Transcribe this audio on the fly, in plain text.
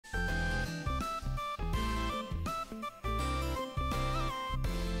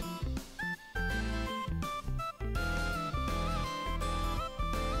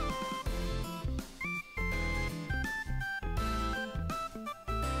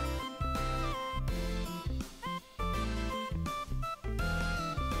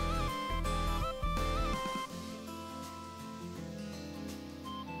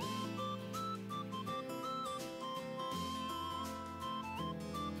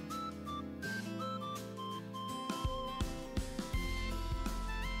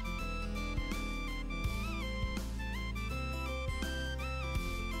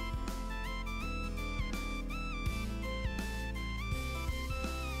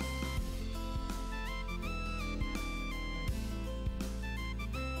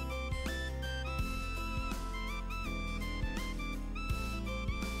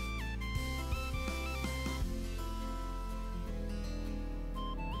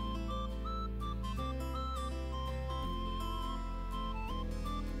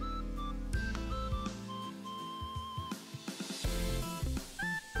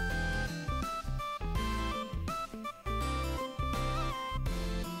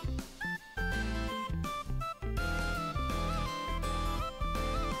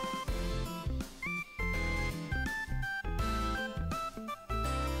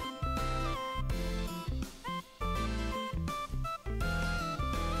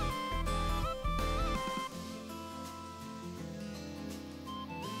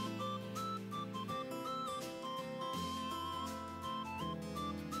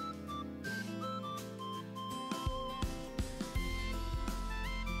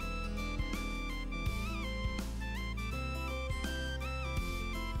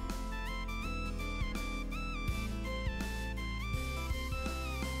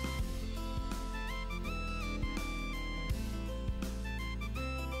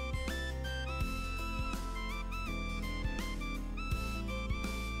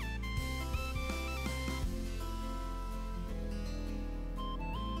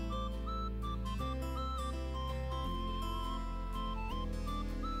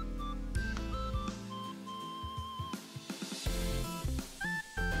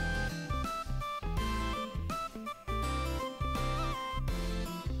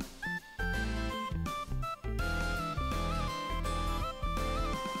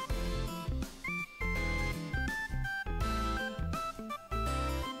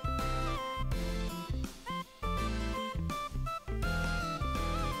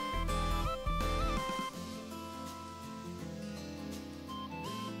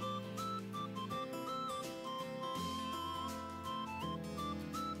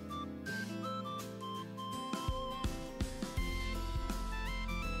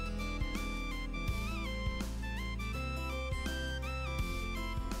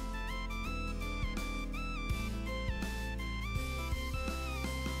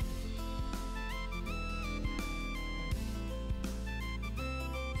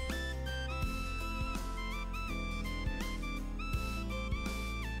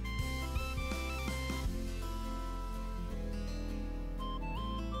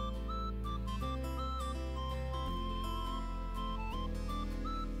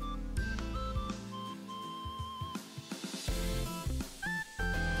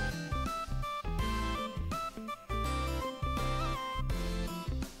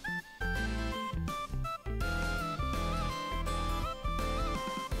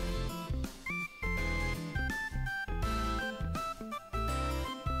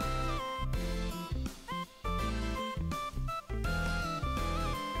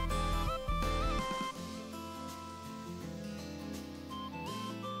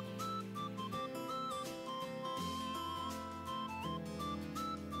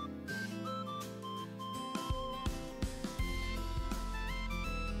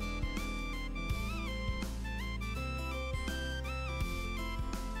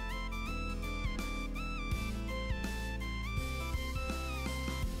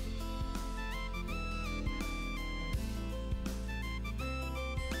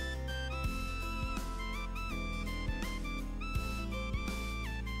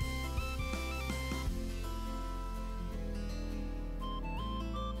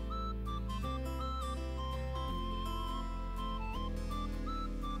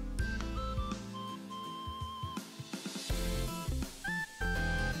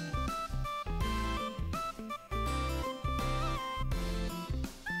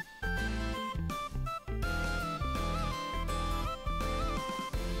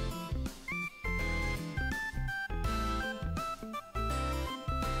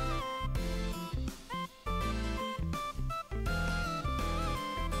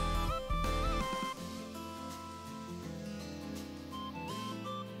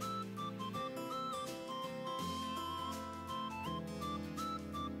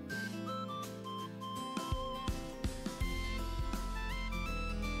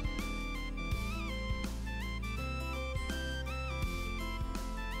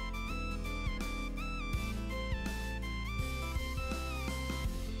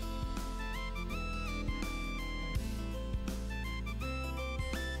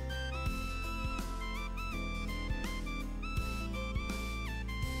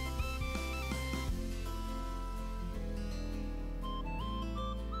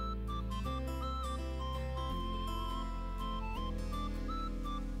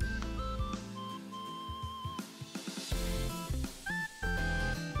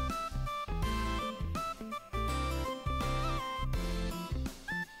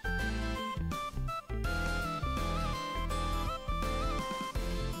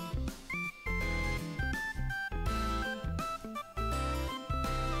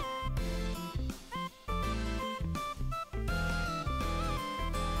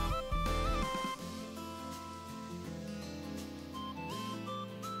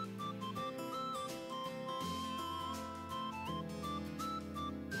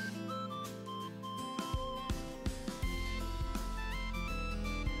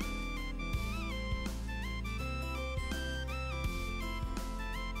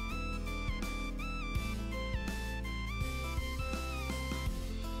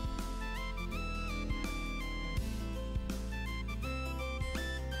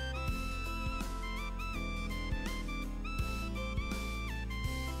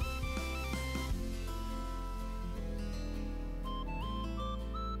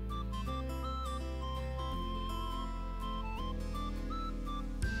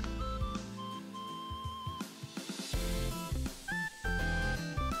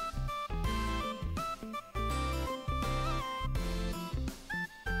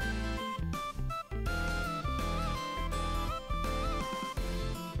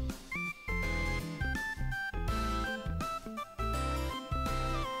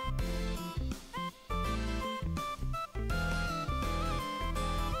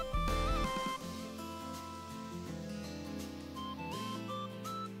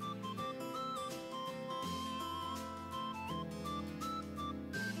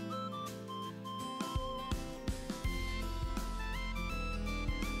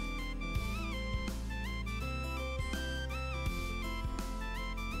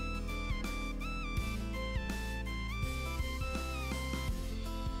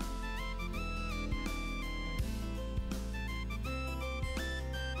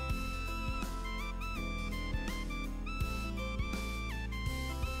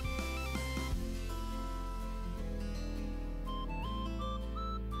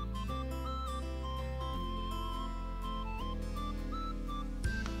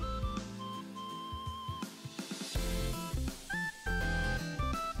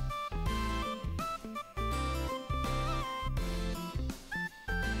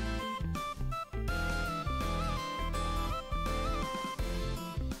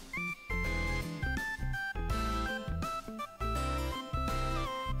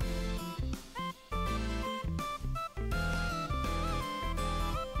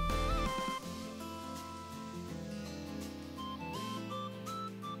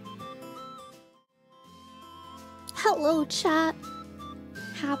Hello, chat.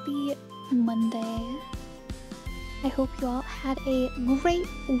 Happy Monday. I hope you all had a great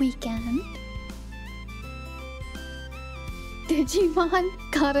weekend. Digimon,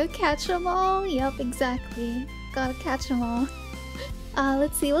 gotta catch them all. Yup, exactly. Gotta catch them all.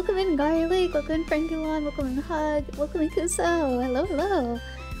 Let's see. Welcome in Garlic. Welcome in Frangulon. Welcome in Hug. Welcome in Kuso. Hello, hello.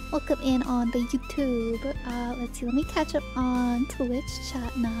 Welcome in on the YouTube. Let's see. Let me catch up on Twitch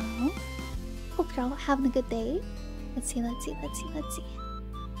chat now. Hope you're all having a good day. Let's see. Let's see. Let's see. Let's see.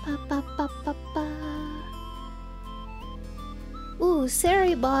 Ba ba ba ba ba. Ooh,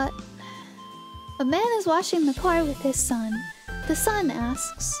 Saribot. A man is washing the car with his son. The son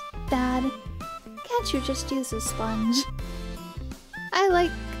asks, "Dad, can't you just use a sponge?" I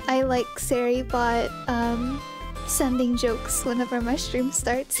like Saribot sending jokes whenever my stream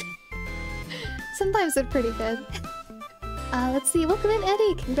starts. Sometimes they're pretty good. Let's see. Welcome in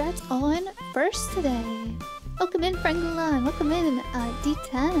Eddie. Congrats on first today. Welcome in Frangulon. Welcome in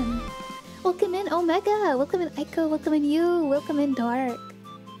D10. Welcome in Omega. Welcome in Aiko. Welcome in you. Welcome in Dark.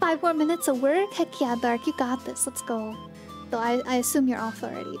 5 more minutes of work? Heck yeah, Dark. You got this. Let's go. Though I assume you're off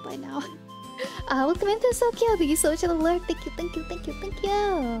already by now. Welcome into Sokyo. Thank you so much for the alert. Thank you, thank you, thank you, thank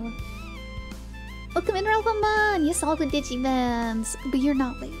you. Welcome in Ralphamon. Yes, all the Digimans. But you're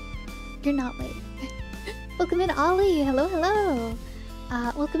not late. You're not late. Welcome in Ollie. Hello, hello.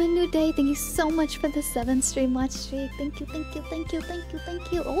 Welcome in New Day. Thank you so much for the 7 stream watch streak. Thank you, thank you, thank you, thank you,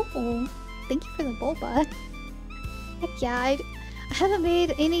 thank you. Oh, thank you for the boba. Heck yeah, I haven't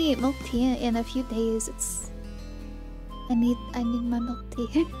made any milk tea in a few days. I need my milk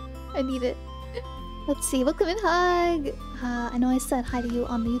tea. I need it. Let's see. Welcome in Hug. I know I said hi to you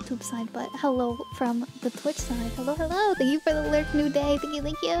on the YouTube side, but hello from the Twitch side. Hello, hello. Thank you for the alert, New Day. Thank you,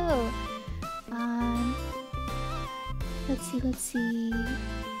 thank you. Let's see, let's see.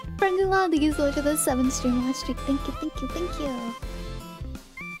 Frangulon, thank you so much for the 7 stream watch streak. Thank you, thank you, thank you.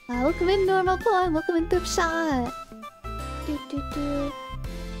 Welcome in Normal Poem. Welcome in Thrift Shot.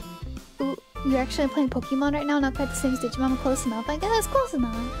 Ooh, you're actually playing Pokemon right now? Not quite the same as Digimon, but close enough. I guess close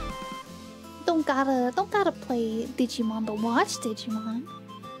enough. Don't gotta play Digimon, but watch Digimon.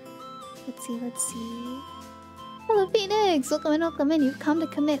 Let's see, let's see. Hello, Phoenix! Welcome in. You've come to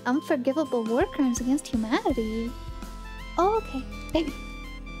commit unforgivable war crimes against humanity. Oh, okay.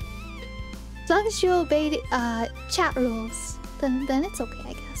 As long as you obey chat rules, then it's okay,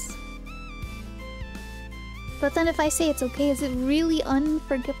 I guess. But then if I say it's okay, is it really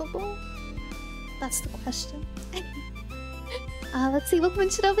unforgivable? That's the question. Let's see. Welcome in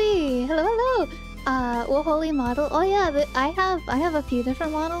Shinobi. Hello, hello. What holy model? Oh yeah, I have a few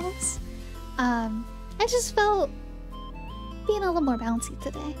different models. I just felt being a little more bouncy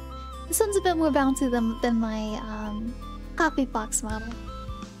today. This one's a bit more bouncy than my Coffee Fox model.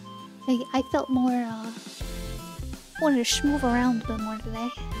 I felt more wanted to schmoove around a bit more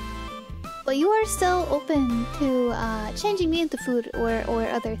today. But you are still open to changing me into food or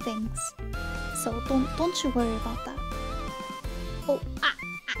other things. So don't you worry about that. Oh,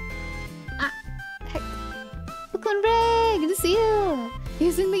 heck. Welcome, Ray! Good to see you!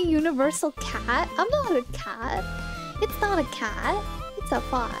 Using the universal cat? I'm not a cat. It's not a cat. It's a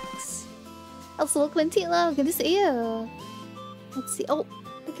fox. Also, welcome, Tilo. Good to see you. Let's see. Oh,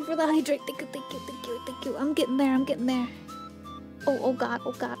 thank you for the hydrate. Thank you, thank you, thank you, thank you. I'm getting there, I'm getting there. Oh god,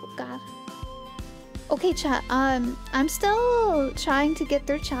 oh god, oh god. Okay, chat. I'm still trying to get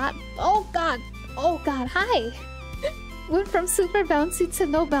through chat. Oh god, hi! Went from super bouncy to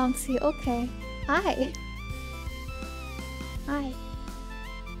no bouncy. Okay. Hi. Hi.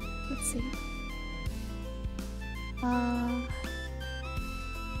 Let's see.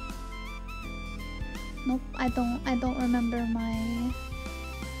 Nope, I don't remember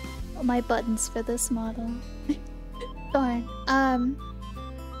my buttons for this model. Darn. I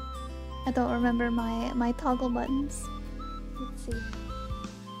don't remember my toggle buttons. Let's see.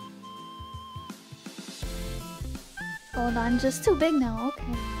 Hold on, just too big now.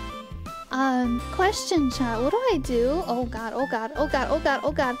 Okay. Question, chat. What do I do? Oh god, oh god, oh god, oh god,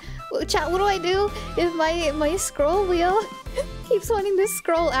 oh god. Chat, what do I do if my scroll wheel keeps wanting to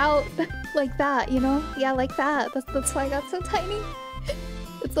scroll out like that, you know? Yeah, like that. That's why I got so tiny.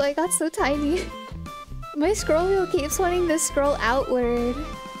 That's why I got so tiny. My scroll wheel keeps wanting to scroll outward.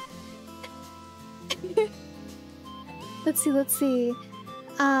 Let's see, let's see.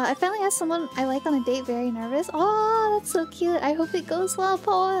 I finally asked someone I like on a date, very nervous. Oh, that's so cute. I hope it goes well,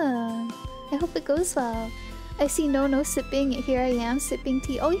 Poem. I hope it goes well. I see no sipping. Here I am sipping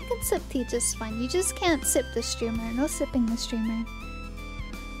tea. Oh, you can sip tea just fine. You just can't sip the streamer. No sipping the streamer.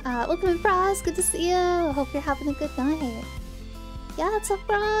 Welcome in, Frost. Good to see you. Hope you're having a good night. Yeah, it's a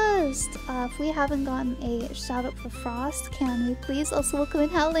Frost! If we haven't gotten a shout out for Frost, can we please also welcome in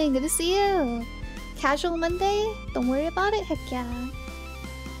Howling? Good to see you! Casual Monday? Don't worry about it? Heck yeah.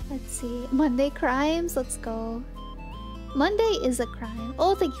 Let's see. Monday crimes? Let's go. Monday is a crime.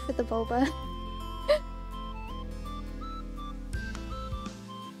 Oh, thank you for the boba.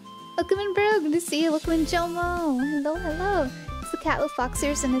 Welcome in, bro. Good to see you. Welcome in, Jomo. Hello, hello. It's a cat with fox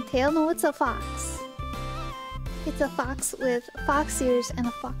ears and a tail. No, it's a fox. It's a fox with fox ears and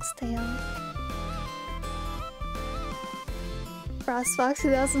a fox tail. Frost Fox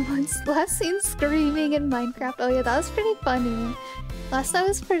 2001 last seen screaming in Minecraft. Oh yeah, that was pretty funny. Last night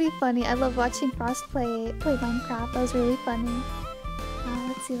was pretty funny. I love watching Frost play Minecraft. That was really funny.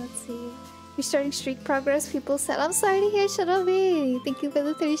 Let's see. You're starting streak progress. People said, I'm sorry to hear, Shinobi. Thank you for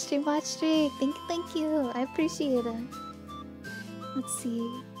the 3 stream watch streak. Thank you. I appreciate it. Let's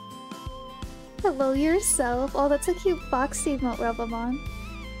see. Hello yourself. Oh, that's a cute foxy emote, Rebelmon.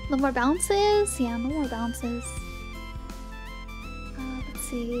 No more bounces? Yeah, no more bounces. Let's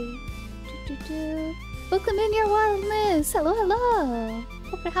see. Welcome in, your wildness. Hello, hello.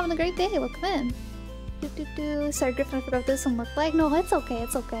 Hope you're having a great day. Welcome in. Sorry, Griffin, I forgot what this one looked like. No, it's okay.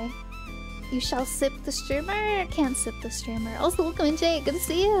 It's okay. You shall sip the streamer? Can't sip the streamer. Also, welcome in, Jake. Good to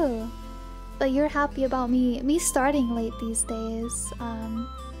see you. But you're happy about me starting late these days.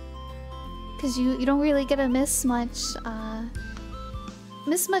 Because you don't really get to miss much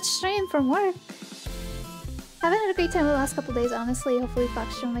stream from work. Haven't had a great time the last couple days, honestly. Hopefully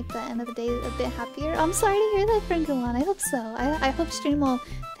Fox stream will make the end of the day a bit happier. I'm sorry to hear that, Frankelon. I hope so. I hope stream will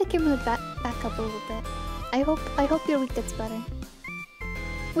pick your mood back up a little bit. I hope your week gets better.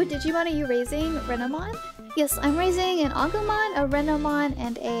 What Digimon are you raising? Renamon? Yes, I'm raising an Agumon, a Renamon,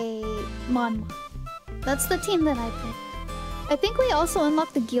 and a Monmon. That's the team that I picked. I think we also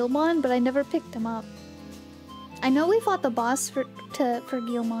unlocked the Guilmon, but I never picked him up. I know we fought the boss for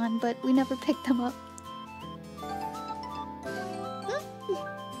Guilmon, but we never picked him up.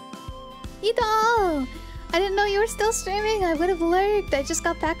 Ito! I didn't know you were still streaming. I would have lurked. I just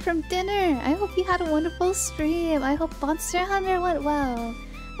got back from dinner. I hope you had a wonderful stream. I hope Monster Hunter went well.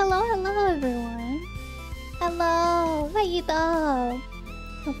 Hello, everyone. Hello. Hi, Ito.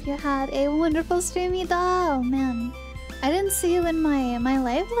 Hope you had a wonderful stream, Ito. Oh, man. I didn't see you in my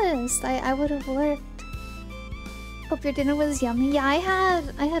live list. I would have lurked. Hope your dinner was yummy. Yeah, I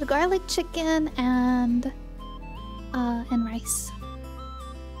had garlic chicken and rice.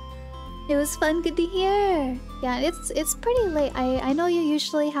 It was fun. Good to hear. Yeah, it's pretty late. I know you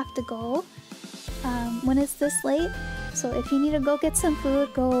usually have to go when it's this late. So if you need to go get some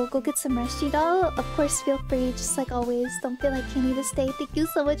food, go get some rest, doll. Of course, feel free. Just like always, don't feel like you need to stay. Thank you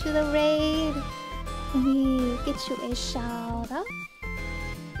so much for the raid. Let me get you a shout out.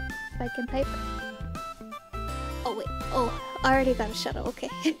 If I can type. Oh wait. Oh, I already got a shout out. Okay.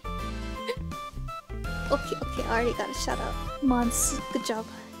 Okay. I already got a shout out. Mons, good job.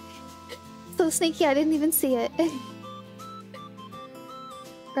 So sneaky, I didn't even see it.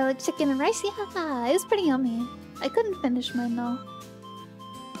 Garlic chicken and rice, yeah, it was pretty yummy. I couldn't finish mine though.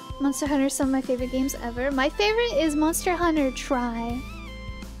 Monster Hunter is some of my favorite games ever. My favorite is Monster Hunter Try.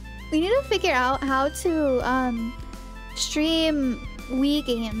 We need to figure out how to stream Wii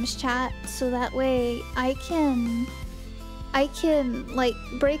games, chat, so that way I can like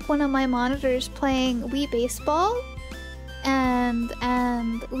break one of my monitors playing Wii Baseball.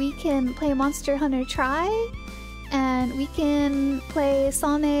 And we can play Monster Hunter Try, and we can play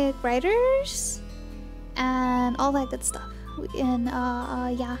Sonic Riders, and all that good stuff. And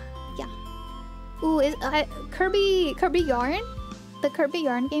yeah. Ooh, Kirby Yarn, the Kirby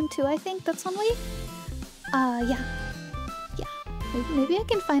Yarn game too. I think that's on Wii. Yeah. Maybe I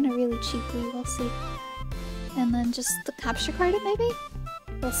can find a really cheap Wii. We'll see. And then just the capture card it maybe.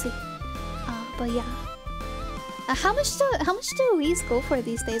 We'll see. But yeah. How much do Wii's go for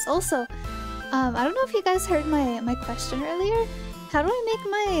these days? Also, I don't know if you guys heard my question earlier. How do I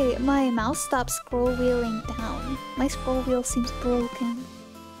make my mouse stop scroll wheeling down? My scroll wheel seems broken,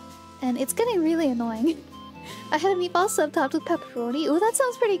 and it's getting really annoying. I had a meatball sub topped with pepperoni. Ooh, that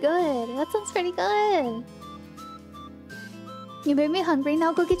sounds pretty good. You made me hungry.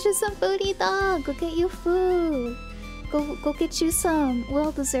 Now go get you some foodie, dog. Go get you food. Go get you some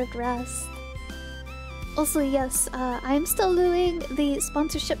well-deserved rest. Also, yes, I'm still doing the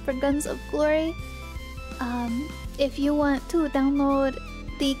sponsorship for Guns of Glory. If you want to download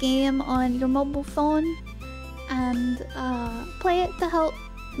the game on your mobile phone and play it to help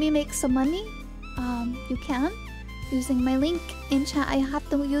me make some money, you can. Using my link in chat, I have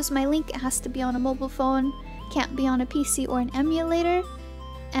to use my link. It has to be on a mobile phone, can't be on a PC or an emulator.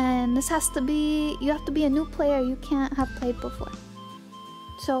 And this has to be, you have to be a new player, you can't have played before.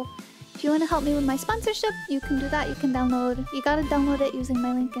 So if you want to help me with my sponsorship, you can do that. You gotta download it using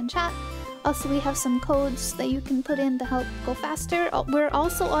my link in chat. Also, we have some codes that you can put in to help go faster. We're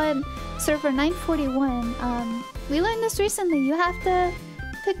also on server 941. We learned this recently. You have to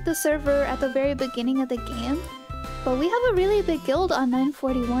pick the server at the very beginning of the game. But we have a really big guild on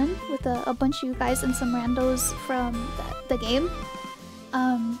 941 with a bunch of you guys and some randos from the game.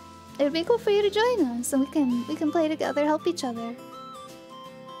 It would be cool for you to join us, and we can play together, help each other.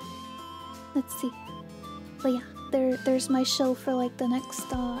 Let's see. But yeah, there's my show for like the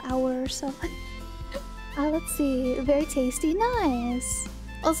next hour or so. Let's see. Very tasty. Nice.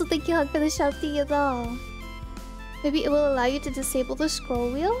 Also, thank you, Hug, for the shout to you though. Maybe it will allow you to disable the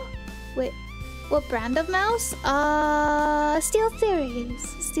scroll wheel? Wait, what brand of mouse? Steel Series.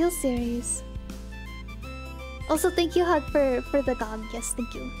 Steel Series. Also, thank you, Hug, for the GOG. Yes,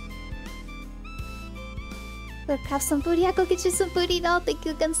 thank you. Go craft some food. Yeah, go get you some foodie now. Thank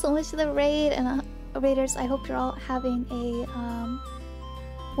you again so much for the raid. And raiders, I hope you're all having a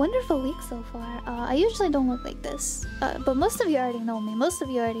wonderful week so far. I usually don't look like this, but most of you already know me.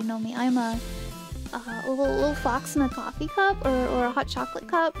 I'm a little fox in a coffee cup or a hot chocolate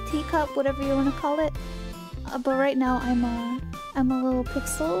cup, teacup, whatever you want to call it. But right now I'm a little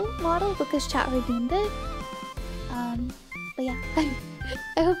pixel model because chat redeemed it. But yeah,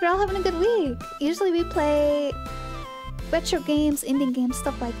 I hope you're all having a good week. Usually we play retro games, indie games,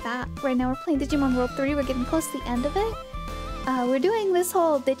 stuff like that. Right now we're playing Digimon World 3. We're getting close to the end of it. We're doing this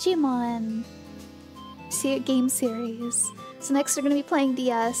whole Digimon game series. So next we're going to be playing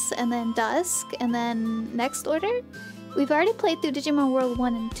DS, and then Dusk, and then Next Order. We've already played through Digimon World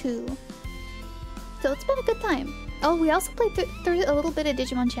 1 and 2. So it's been a good time. Oh, we also played through a little bit of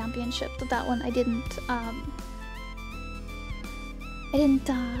Digimon Championship, but that one I didn't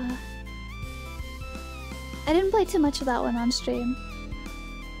play too much of that one on stream.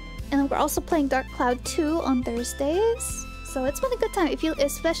 And then we're also playing Dark Cloud 2 on Thursdays. So it's been a good time.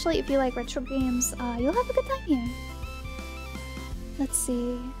 Especially if you like retro games, you'll have a good time here. Let's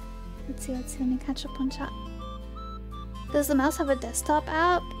see. Let me catch up on chat. Does the mouse have a desktop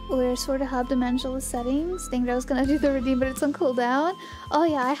app where sort of hub dimensional settings? Think I was gonna do the redeem, but it's on cooldown. Oh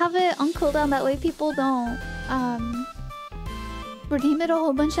yeah, I have it on cooldown. That way people don't redeem it a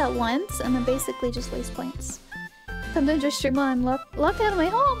whole bunch at once and then basically just waste points. Sometimes just stream on locked out of my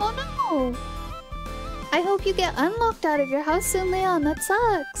home. Oh no! I hope you get unlocked out of your house soon, Leon. That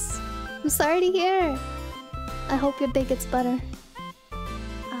sucks. I'm sorry to hear. I hope your day gets better.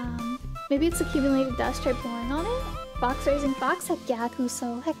 Maybe it's accumulated dust. Try blowing on it. Fox raising fox. Heck yeah,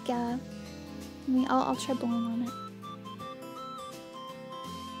 Kuso. Heck yeah. I'll try blowing on it.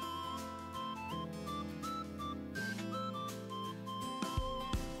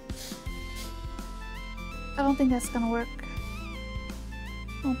 I don't think that's gonna work.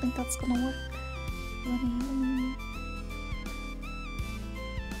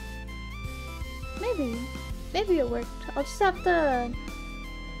 Maybe it worked.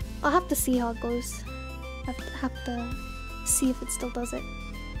 I'll have to see how it goes. Have to see if it still does it.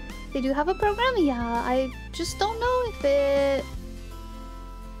 They do have a program? Yeah, I just don't know if it...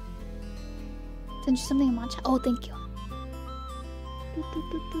 Send you something in matcha. Oh, thank you.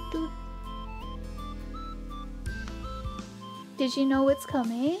 Did you know what's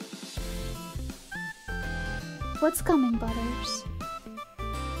coming? What's coming, Butters?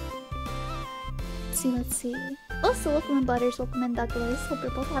 Let's see. Also, welcome in Butters, welcome in Douglas. Hope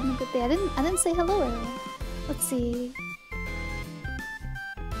you're both having a good day. I didn't say hello earlier. Let's see.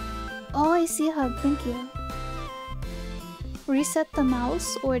 Oh, I see Hug. Thank you. Reset the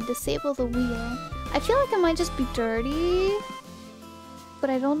mouse or disable the wheel. I feel like it might just be dirty, but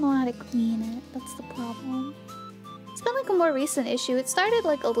I don't know how to clean it. That's the problem. It's been like a more recent issue. It started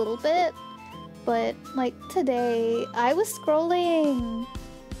like a little bit, but like today I was scrolling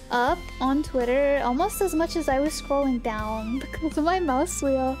up on Twitter almost as much as I was scrolling down because of my mouse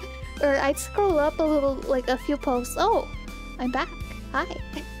wheel. Or I'd scroll up a little, like a few posts. Oh, I'm back. Hi.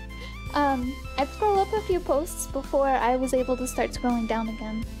 I'd scroll up a few posts before I was able to start scrolling down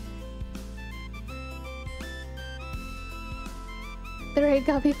again. The raid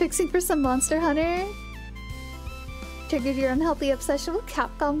got me fixing for some Monster Hunter. Triggered your unhealthy obsession with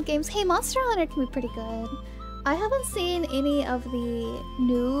Capcom games. Hey, Monster Hunter can be pretty good. I haven't seen any of the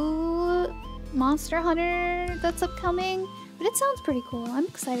new Monster Hunter that's upcoming, but it sounds pretty cool. I'm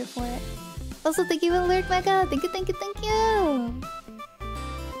excited for it. Also, thank you, Lyric Mega. Thank you.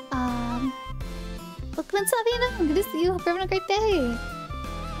 Welcome in, Savina. I'm good to see you. Hope you're having a great day.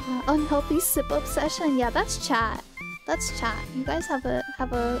 Unhealthy sip obsession. Yeah, that's chat. You guys have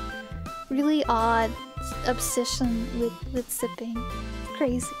a really odd obsession with sipping. It's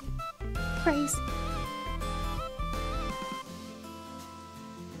crazy. Crazy.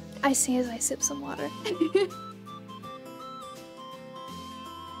 I say as I sip some water.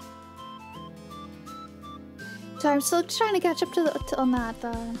 So I'm still trying to catch up on that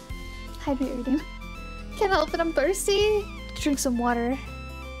hydrate reading. Can't help it, I'm thirsty. Drink some water.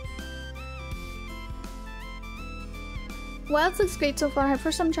 Wilds looks great so far.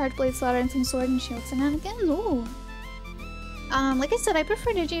 For some charge blade slaughter and some sword and shield shenanigans. Ooh. Like I said, I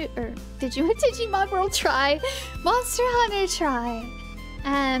prefer Digimon World try, Monster Hunter try,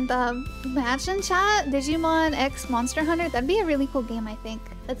 and imagine chat Digimon X Monster Hunter. That'd be a really cool game. I think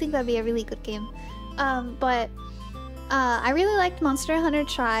that'd be a really good game. But I really liked Monster Hunter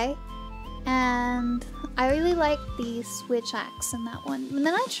try, and I really liked the Switch axe in that one. And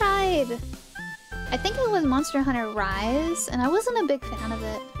then I tried, I think it was Monster Hunter Rise, and I wasn't a big fan of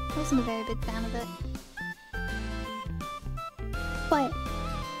it. I wasn't a very big fan of it. But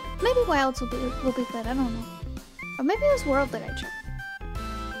maybe Wilds will be good. I don't know. Or maybe it was World that I tried.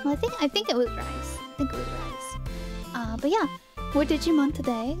 Well, I think it was Rise. I think it was Rise. But yeah, we're Digimon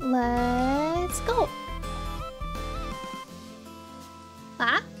today. Let's go.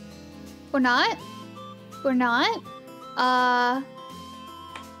 Ah? We're not? We're not?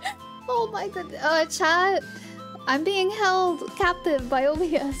 Oh my god. Chat. I'm being held captive by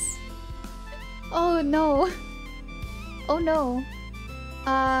OBS. Oh no. Oh no.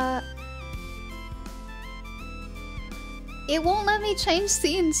 It won't let me change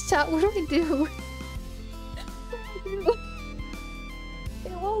scenes, chat. What do we do? What do I do?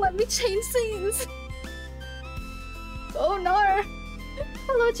 It won't let me change scenes. Oh no.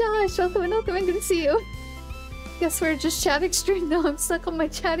 Hello, Josh. Welcome. I'm good to see you. Guess we're just chatting stream now. I'm stuck on my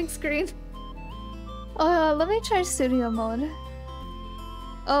chatting screen. Let me try studio mode.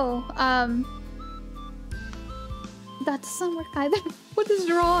 Oh, that doesn't work either. What is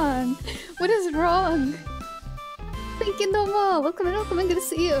wrong? What is wrong? Thank you, Nomo. Welcome. I'm good to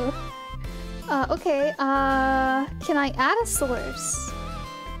see you. Okay. Can I add a source?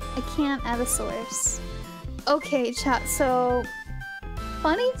 I can't add a source. Okay, chat. So,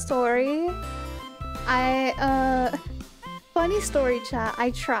 funny story. Funny story, chat.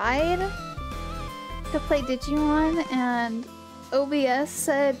 I tried to play Digimon and OBS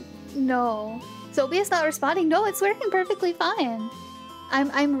said no. So OBS not responding. No, it's working perfectly fine.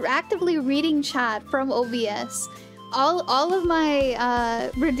 I'm actively reading chat from OBS. All of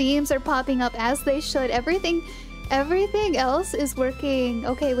my redeems are popping up as they should. Everything else is working.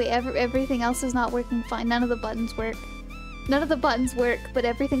 Okay, wait, everything else is not working fine. None of the buttons work. None of the buttons work, but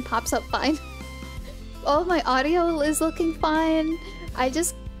everything pops up fine. All of my audio is looking fine. I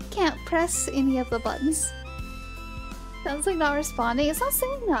just can't press any of the buttons. Sounds like not responding. It's not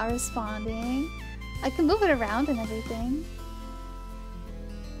saying not responding. I can move it around and everything.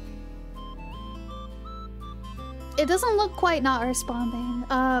 It doesn't look quite not responding.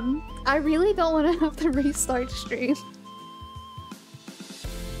 I really don't want to have to restart stream.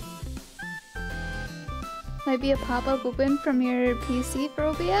 Might be a pop-up open from your PC for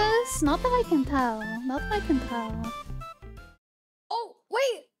OBS? Not that I can tell. Not that I can tell. Oh,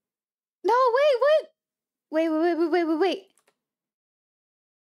 wait! No, wait, what? Wait. Wait.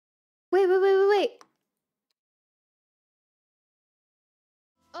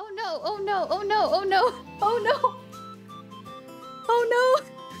 Oh no. Oh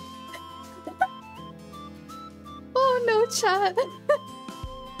no, chat.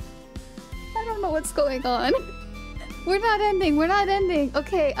 I don't know what's going on. We're not ending.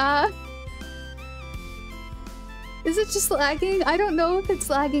 Okay, is it just lagging? I don't know if it's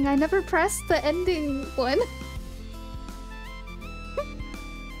lagging. I never pressed the ending one.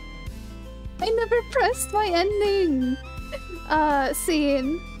 I never pressed my ending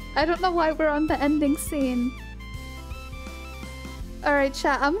scene. I don't know why we're on the ending scene. Alright,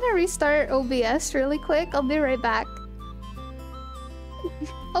 chat. I'm gonna restart OBS really quick. I'll be right back.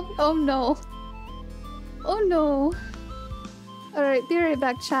 Oh no. Oh no. Alright, be right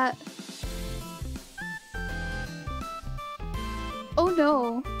back, chat. Oh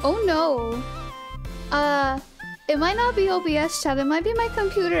no. It might not be OBS, chat. It might be my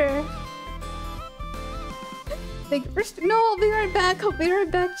computer. Like, no, I'll be right back,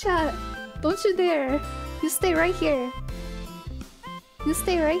 chat. Don't you dare. You stay right here.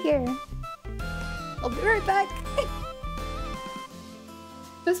 I'll be right back.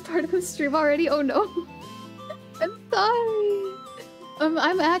 This part of the stream already? Oh no. I'm sorry.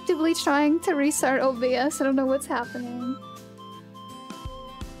 I'm actively trying to restart OBS. I don't know what's happening.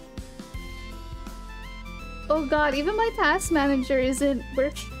 Oh god, even my task manager isn't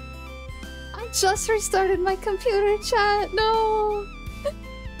working. I just restarted my computer, chat. No.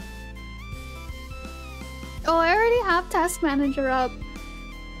 Oh, I already have Task Manager up.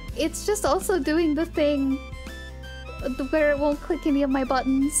 It's just also doing the thing where it won't click any of my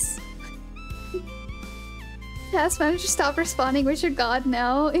buttons. Task Manager, stop responding. Where's your god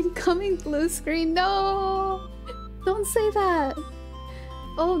now? Incoming blue screen. No! Don't say that.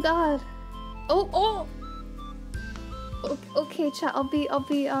 Oh god. Oh! Okay, chat. I'll be,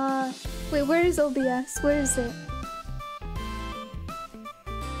 wait, where is OBS? Where is it?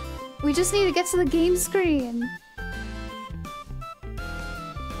 We just need to get to the game screen.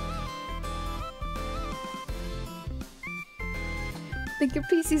 Think your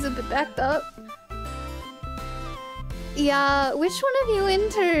PC's a bit backed up. Yeah, which one of you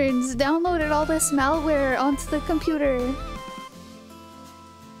interns downloaded all this malware onto the computer?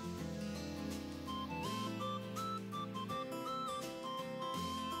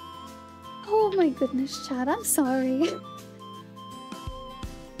 Oh my goodness, chat, I'm sorry.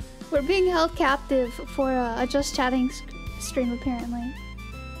 We're being held captive for a just chatting stream, apparently.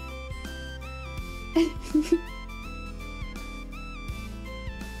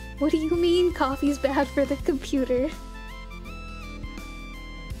 What do you mean coffee's bad for the computer?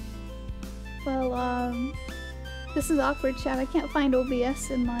 Well, this is awkward, chat. I can't find OBS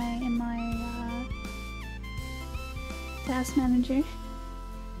in my task manager.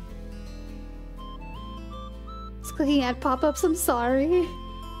 It's clicking at pop-ups, I'm sorry.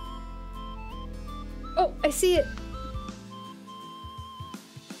 Oh, I see it.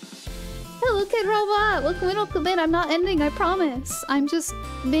 Hello, Kid Robot! Welcome in. I'm not ending, I promise. I'm just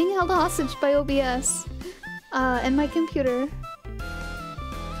being held hostage by OBS. And my computer.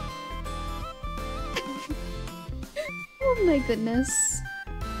 Oh my goodness.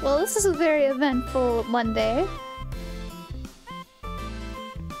 Well, this is a very eventful Monday.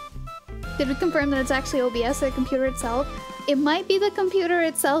 Did we confirm that it's actually OBS, the computer itself? It might be the computer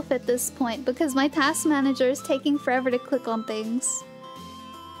itself at this point, because my task manager is taking forever to click on things.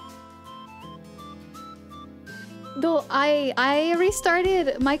 Though I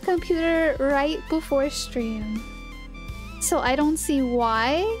restarted my computer right before stream. So I don't see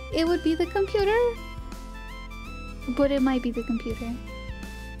why it would be the computer. But it might be the computer.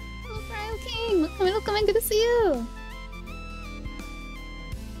 Hello, Brian King! Welcome in, good to see you!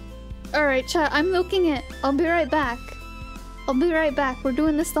 Alright, chat, I'm milking it. I'll be right back. I'll be right back. We're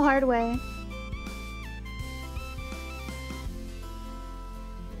doing this the hard way.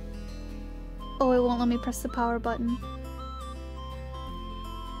 Oh, it won't let me press the power button.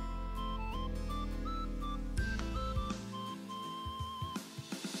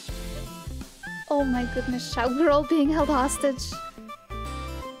 Oh my goodness, chat. We're all being held hostage.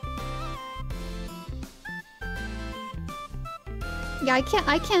 Yeah,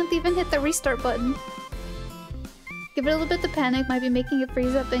 I can't even hit the restart button. Give it a little bit to panic, might be making it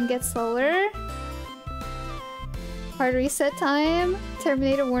freeze up and get slower. Hard reset time.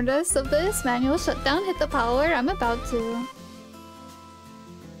 Terminator warned us of this. Manual shutdown, hit the power. I'm about to.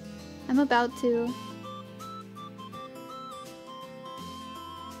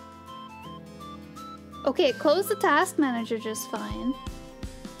 Okay, close the task manager just fine.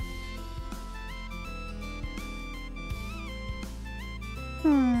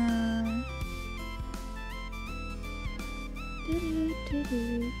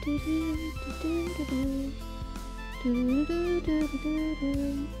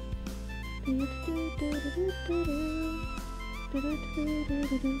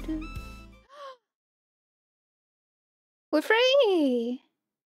 We're free!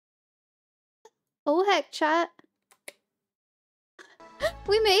 Oh heck, chat.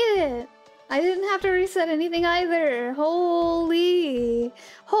 We made it! I didn't have to reset anything either. Holy!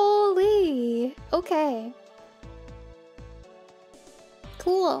 Holy! Okay.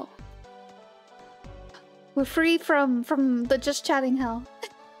 Cool. We're free from the just chatting hell.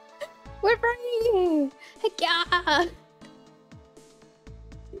 We're free! Heck yeah! How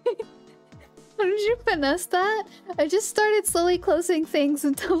did you finesse that? I just started slowly closing things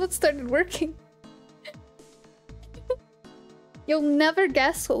until it started working. You'll never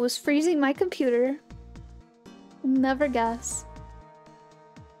guess what was freezing my computer. You'll never guess.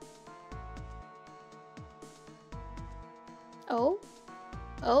 Oh?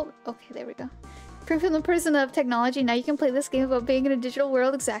 Oh, okay, there we go. Free from the prison of technology, now you can play this game without being in a digital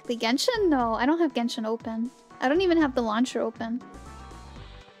world. Exactly. Genshin? No, I don't have Genshin open. I don't even have the launcher open.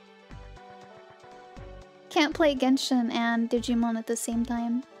 Can't play Genshin and Digimon at the same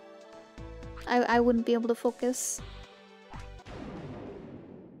time. I wouldn't be able to focus.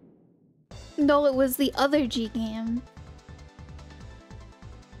 No, it was the other G game.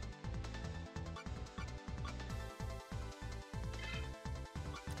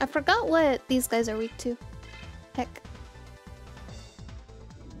 I forgot what these guys are weak to. Heck.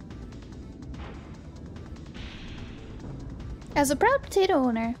 As a proud potato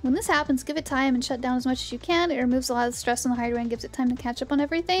owner, when this happens, give it time and shut down as much as you can. It removes a lot of the stress on the hardware and gives it time to catch up on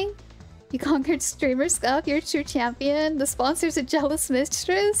everything. You conquered streamer stuff, you're a true champion. The sponsor's a jealous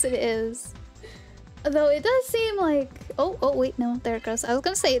mistress. It is. Though it does seem like... Oh, wait, no, there it goes. I was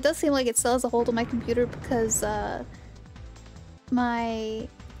gonna say, it does seem like it still has a hold on my computer because, my...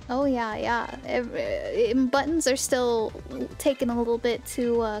 Oh, yeah. Buttons are still taking a little bit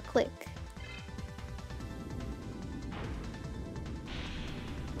to, click.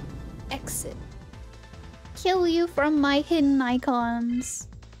 Exit. Kill you from my hidden icons.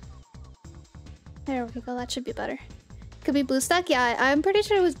 There we go, that should be better. Could be BlueStack? Yeah, I'm pretty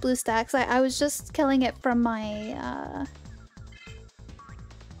sure it was BlueStacks. I was just killing it from my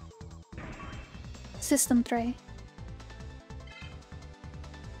system tray.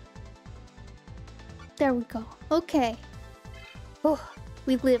 There we go. Okay. Oh,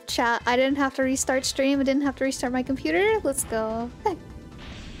 we lived, chat. I didn't have to restart stream. I didn't have to restart my computer. Let's go.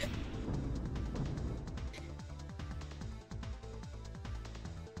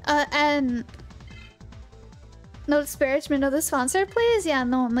 And no disparagement of the sponsor, please. Yeah,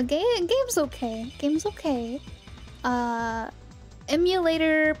 no, the game's okay. Game's okay.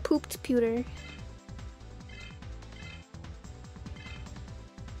 Emulator pooped pewter.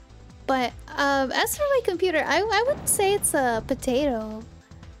 But as for my computer, I wouldn't say it's a potato.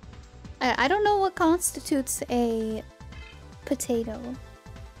 I don't know what constitutes a potato.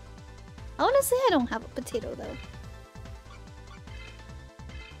 I want to say I don't have a potato though.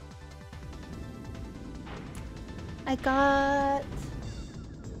 I got...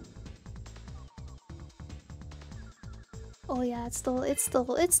 Oh yeah, it's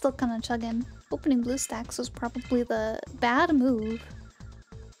still kind of chugging. Opening BlueStacks was probably the bad move.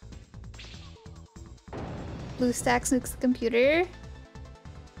 BlueStacks nukes the computer.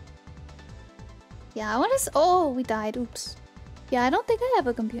 Yeah, I want to. Oh, we died. Oops. Yeah, I don't think I have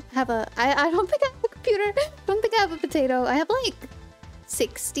a computer. I don't think I have a computer. I don't think I have a potato. I have like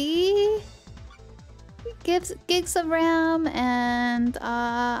 60 gigs of RAM, and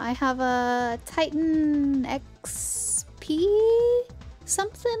I have a Titan XP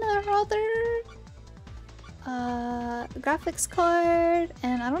something or other. Graphics card,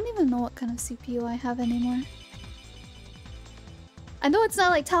 and I don't even know what kind of CPU I have anymore. I know it's not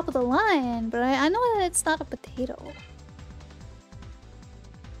like top of the line, but I know that it's not a potato.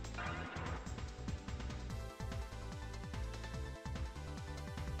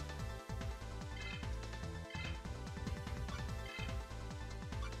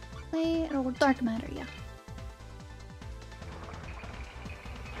 Or dark matter, yeah.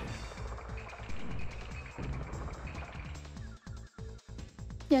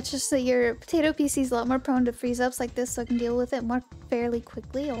 Yeah, it's just that your potato PC is a lot more prone to freeze ups like this, so I can deal with it more fairly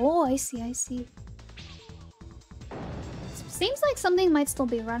quickly. Oh, I see, I see. Seems like something might still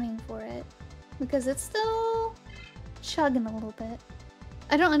be running for it, because it's still chugging a little bit.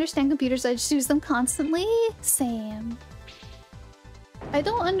 I don't understand computers, I just use them constantly. Same. I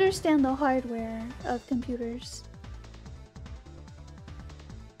don't understand the hardware of computers.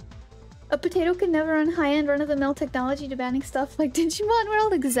 A potato could never run high-end run-of-the-mill technology demanding stuff like Digimon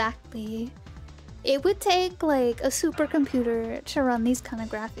World. Exactly. It would take like a supercomputer to run these kind of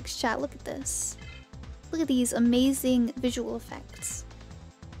graphics, chat. Look at this. Look at these amazing visual effects.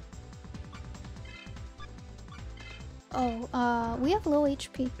 Oh, we have low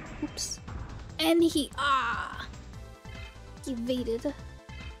HP. Oops. And he evaded.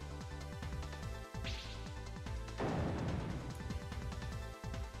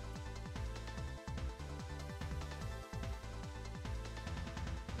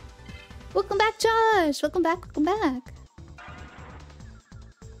 Welcome back, Josh! Welcome back, welcome back.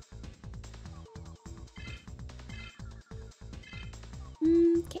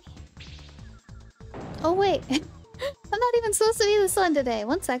 Okay. Oh wait, I'm not even supposed to be the sun today.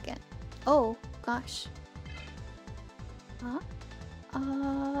 1 second. Oh gosh.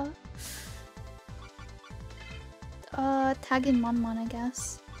 Tagging Monmon, I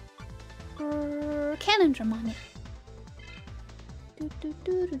guess. Cannon Dramon, yeah.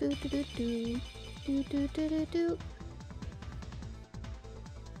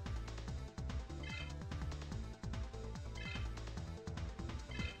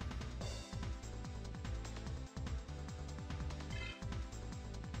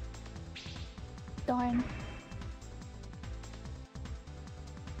 Darn.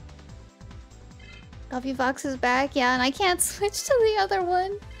 Coffee Fox is back, yeah, and I can't switch to the other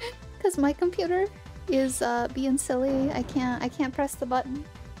one because my computer is being silly. I can't press the button.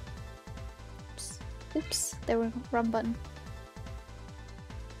 Oops. Oops, there was wrong button.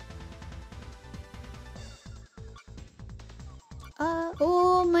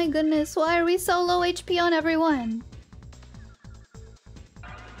 Oh my goodness, why are we so low HP on everyone?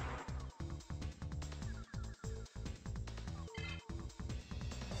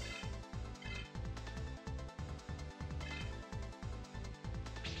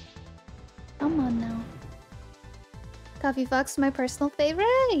 Come on now. Coffee Fox, my personal favorite?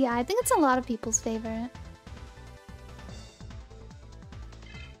 Yeah, I think it's a lot of people's favorite.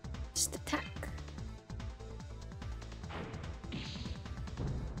 Just attack.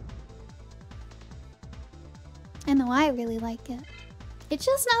 I know, I really like it. It's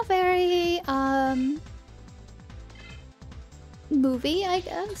just not very, movie, I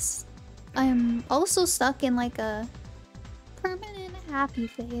guess. I'm also stuck in like a permanent happy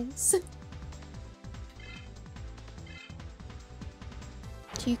phase.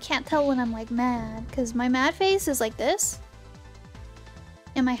 So you can't tell when I'm like mad, because my mad face is like this.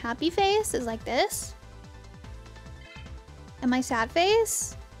 And my happy face is like this. And my sad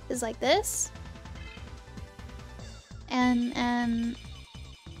face is like this. And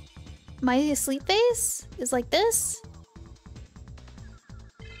my asleep face is like this.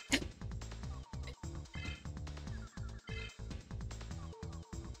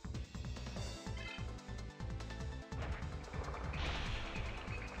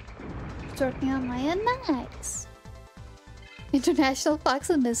 Working on my nice. International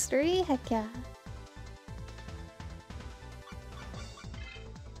Fox and Mystery? Heck yeah.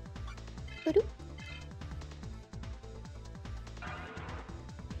 Ba-doop.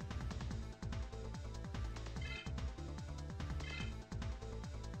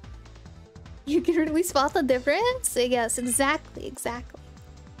 You can really spot the difference? Yes, exactly.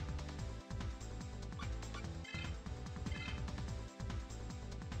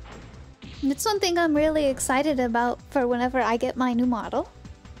 It's one thing I'm really excited about for whenever I get my new model.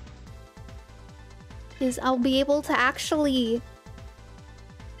 Is I'll be able to actually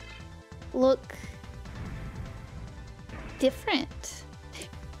look different.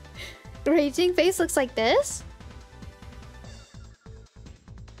 Raging face looks like this.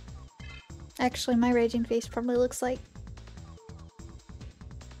 Actually, my raging face probably looks like...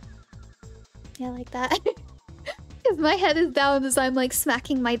 yeah, like that. Because my head is down as I'm like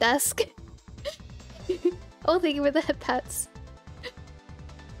smacking my desk. Oh, thank you for the head pats.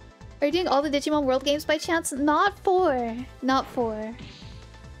 Are you doing all the Digimon World games by chance? Not 4. Not 4.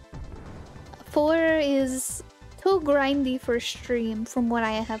 4 is too grindy for stream, from what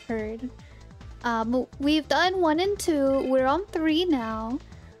I have heard. We've done 1 and 2. We're on 3 now.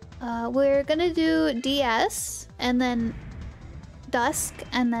 We're gonna do DS, and then Dusk,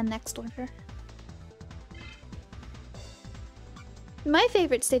 and then next winter. My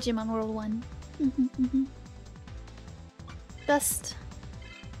favorite's Digimon World 1. Dust.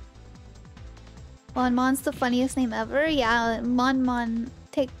 Mon's the funniest name ever. Yeah, Mon.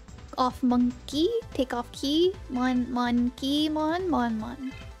 Take off monkey. Take off key. Monkey.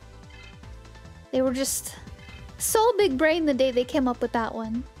 Mon. They were just so big brain the day they came up with that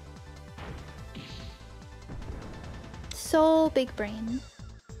one. So big brain.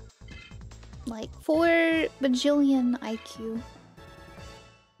 Like 4 bajillion IQ.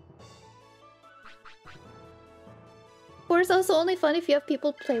 4 is also only fun if you have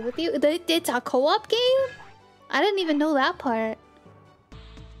people play with you. It's a co-op game? I didn't even know that part.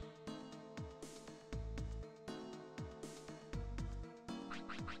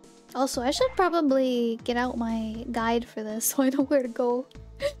 Also, I should probably get out my guide for this so I know where to go.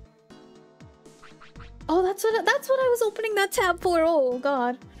 Oh, that's what I was opening that tab for. Oh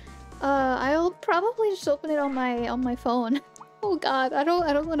god. I'll probably just open it on my phone. Oh god, I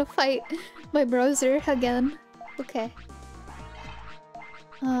don't want to fight my browser again. Okay.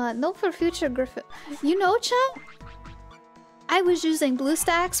 No for future Griffin. You know, chat? I was using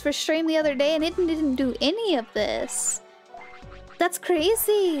BlueStacks for stream the other day and it didn't do any of this. That's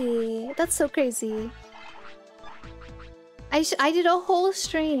crazy. That's so crazy. I did a whole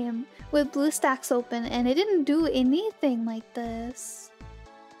stream with BlueStacks open and it didn't do anything like this.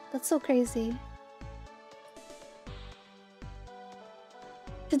 That's so crazy.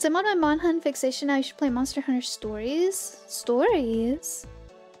 Since I'm on my Monhunt fixation now, I should play Monster Hunter Stories? Stories?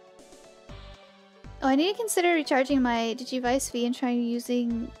 Oh, I need to consider recharging my Digivice V and trying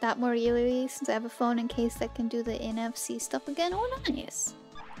using that more regularly since I have a phone in case that can do the NFC stuff again. Oh, nice.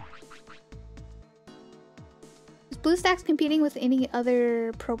 Is BlueStacks competing with any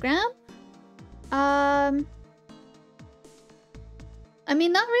other program? I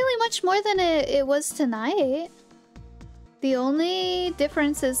mean, not really much more than it was tonight. The only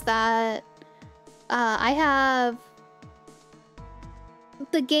difference is that I have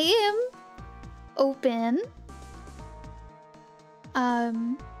the game open. I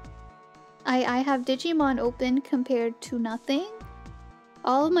have Digimon open compared to nothing.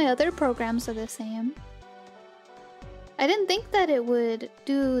 All of my other programs are the same. I didn't think that it would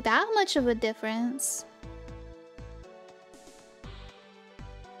do that much of a difference.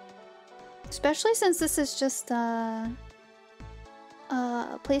 Especially since this is just a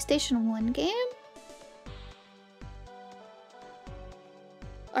PlayStation 1 game.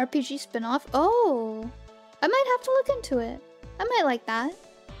 RPG spin-off. Oh! I might have to look into it. I might like that.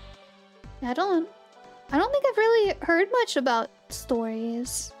 Yeah, I don't think I've really heard much about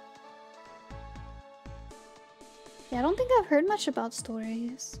stories. Yeah, I don't think I've heard much about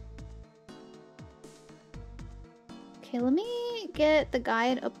stories. Okay, let me get the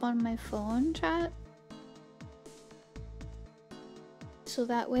guide up on my phone, chat. So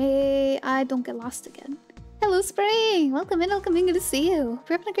that way I don't get lost again. Hello, Spring! Welcome in, good to see you. Hope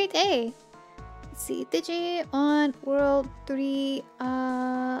you're having a great day. Let's see, Digimon World 3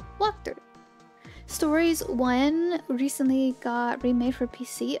 walkthrough. Stories 1 recently got remade for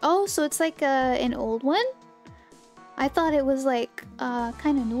PC. Oh, so it's like an old one? I thought it was like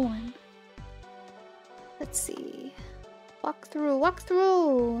kind of new one. Let's see.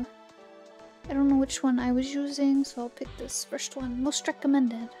 Walkthrough. I don't know which one I was using, so I'll pick this first one. Most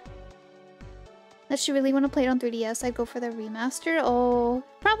recommended. Unless you really want to play it on 3DS, I'd go for the remaster. Oh,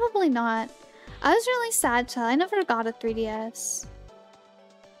 probably not. I was really sad till I never got a 3DS.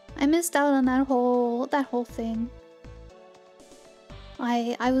 I missed out on that whole thing.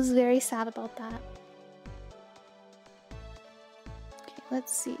 I was very sad about that. Okay,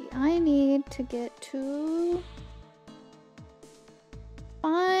 let's see. I need to get to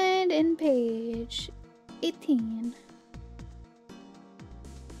find in page 18.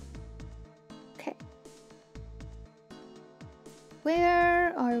 Okay.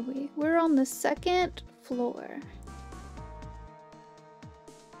 Where are we? We're on the 2nd floor.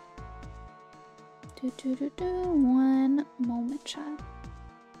 One moment, chat.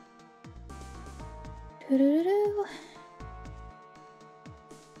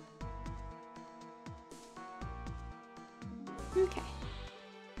 Okay.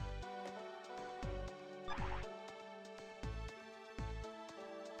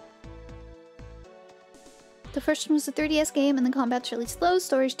 The first one was the 3DS game, and the combat's really slow.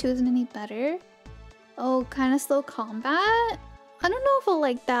 Storage 2 isn't any better. Oh, kind of slow combat? I don't know if I'll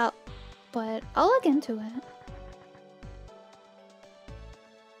like that, but I'll look into it.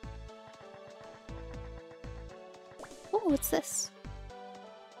 Oh, what's this?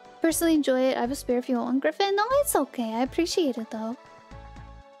 Personally enjoy it. I have a spare if you want one, Griffin. No, it's okay. I appreciate it though.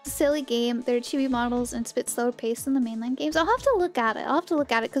 It's a silly game. There are chibi models and it's a bit slower paced than the mainline games. I'll have to look at it.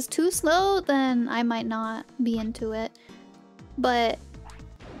 Because too slow, then I might not be into it. But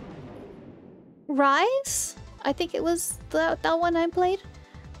Rise? I think it was that one I played.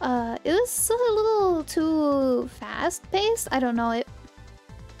 It was a little too fast paced. I don't know.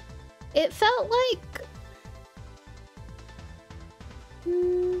 It felt like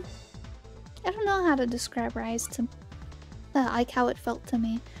I don't know how to describe Rise to like how it felt to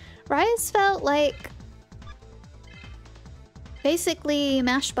me. Rise felt like basically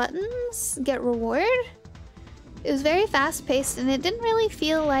mash buttons, get reward. It was very fast paced and it didn't really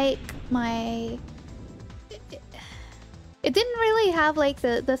feel like my it didn't really have like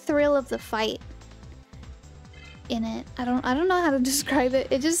the thrill of the fight in it. I don't know how to describe it.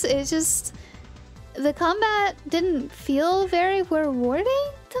 It just the combat didn't feel very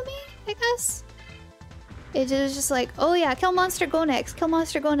rewarding to me, I guess. It was just like, oh yeah, kill monster, go next, kill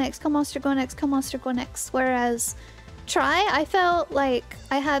monster, go next, kill monster, go next, kill monster, go next. Whereas Try, I felt like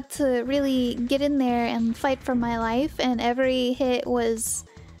I had to really get in there and fight for my life, and every hit was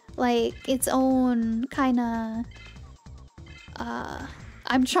like its own kind of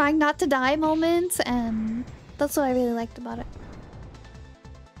I'm trying not to die moment, and that's what I really liked about it.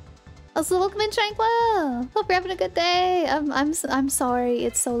 Also, welcome in, Tranquil! Hope you're having a good day! I'm sorry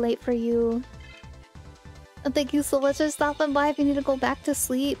it's so late for you. And thank you so much for stopping by. If you need to go back to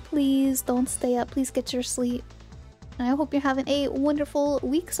sleep, please don't stay up. Please get your sleep. And I hope you're having a wonderful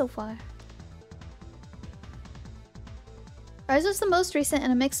week so far. Rise was the most recent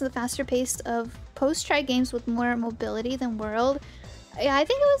and a mix of the faster pace of post-Try games with more mobility than World. Yeah, I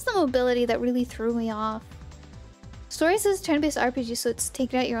think it was the mobility that really threw me off. Stories is turn-based RPG, so it's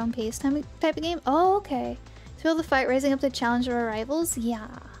take it at your own pace type of game. Oh, okay. Thrill the fight, rising up the challenge of our rivals? Yeah.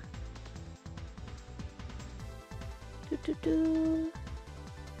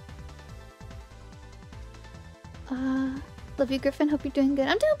 Love you, Griffin. Hope you're doing good.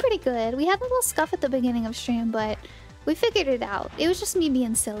 I'm doing pretty good. We had a little scuff at the beginning of stream, but we figured it out. It was just me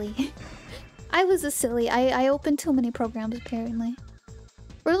being silly. I was a silly. I opened too many programs, apparently.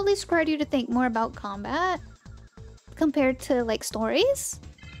 World at least required you to think more about combat compared to, like, stories.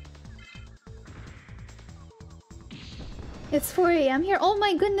 It's 4 AM here. Oh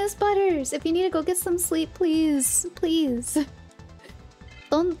my goodness, Butters! If you need to go get some sleep, please. Please.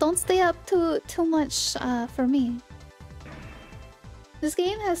 Don't stay up too much for me. This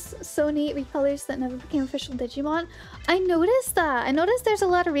game has so neat recolors that never became official Digimon. I noticed that. I noticed there's a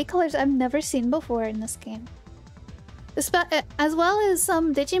lot of recolors I've never seen before in this game. As well as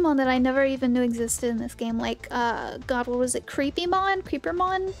some Digimon that I never even knew existed in this game. Like, God, what was it?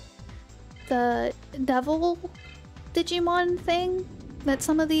 Creepermon? The devil Digimon thing that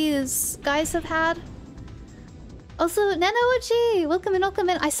some of these guys have had. Also, Nanochi! Welcome in, welcome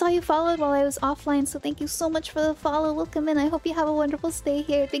in. I saw you followed while I was offline, so thank you so much for the follow. Welcome in. I hope you have a wonderful stay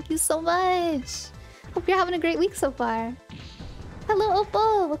here. Thank you so much. Hope you're having a great week so far. Hello,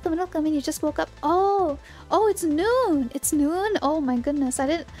 Opal! Welcome in, welcome in. You just woke up. Oh, it's noon. It's noon? Oh my goodness. I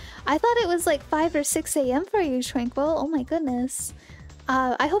thought it was like 5 or 6 AM for you, Tranquil. Oh my goodness.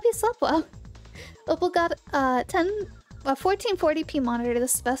 I hope you slept well. Opal got a 1440p monitor.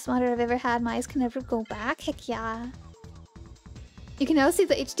 This is the best monitor I've ever had. My eyes can never go back. Heck yeah. You can now see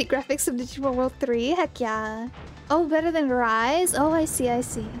the HD graphics of Digimon World 3. Heck yeah. Oh, better than Rise? Oh, I see, I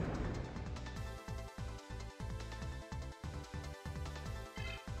see.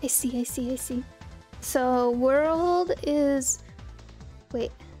 I see. So, World is...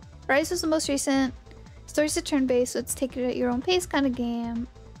 Wait. Rise was the most recent. Story's a turn-based, so it's take it at your own pace kind of game.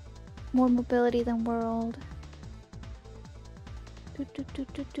 More mobility than World.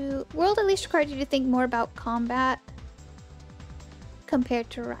 World at least required you to think more about combat compared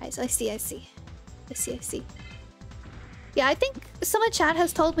to Rise. I see. Yeah, I think some of chat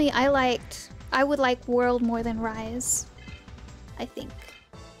has told me I would like World more than Rise. I think.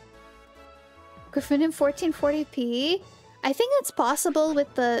 Griffin in 1440p? I think it's possible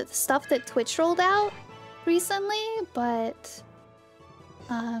with the stuff that Twitch rolled out recently, but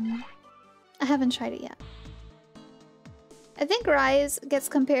I haven't tried it yet. I think Rise gets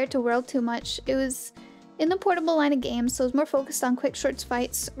compared to World too much. It was in the portable line of games, so it was more focused on quick short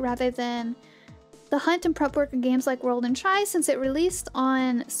fights rather than the hunt and prep work of games like World and Try. Since it released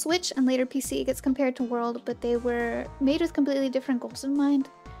on Switch and later PC, it gets compared to World, but they were made with completely different goals in mind.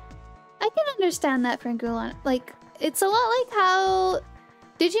 I can understand that, Frangulan. Like, it's a lot like how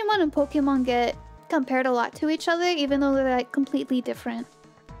Digimon and Pokemon get compared a lot to each other, even though they're like completely different.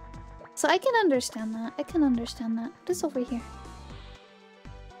 So I can understand that. What is over here?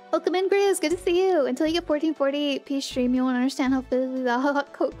 Welcome in, Grizz. Good to see you. Until you get 1440p stream, you won't understand how fiddly the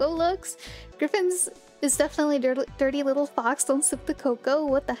hot cocoa looks. Griffin's is definitely dirty little fox. Don't sip the cocoa.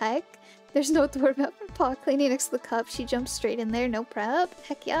 What the heck? There's no doormat for pot cleaning next to the cup. She jumped straight in there. No prep.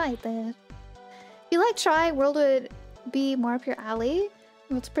 Heck yeah, I did. If you like Try, World would be more up your alley.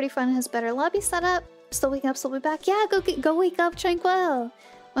 World's pretty fun and has better lobby setup. Still waking up, still be back. Yeah, go wake up, Tranquil.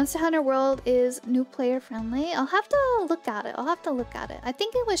 Monster Hunter World is new player friendly. I'll have to look at it. I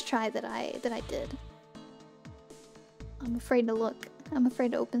think it was Try that I did. I'm afraid to look. I'm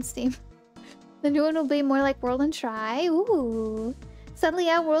afraid to open Steam. The new one will be more like World and Try. Ooh. Sadly,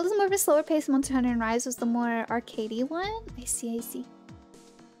 yeah, World is more of a slower pace. Monster Hunter and Rise was the more arcadey one. I see.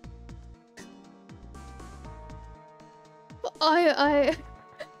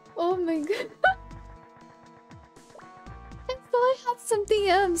 Oh my god. So I had some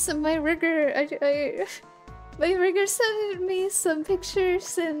DMs and my rigger, my rigger sent me some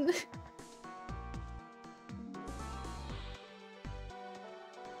pictures and...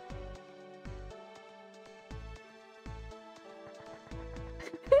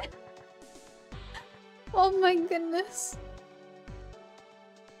 Oh my goodness.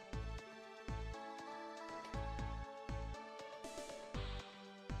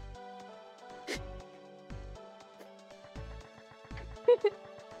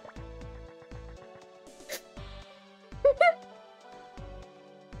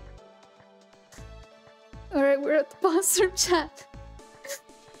 Alright, we're at the boss room chat.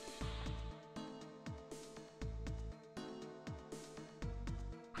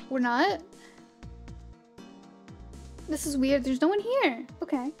 We're not? This is weird. There's no one here.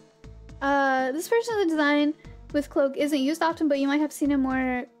 Okay. This version of the design with Cloak isn't used often, but you might have seen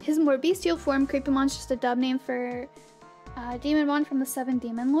his more bestial form. Creepimon's just a dub name for Demonmon from the 7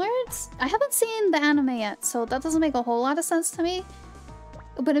 Demon Lords. I haven't seen the anime yet, so that doesn't make a whole lot of sense to me.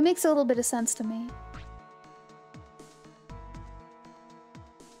 But it makes a little bit of sense to me.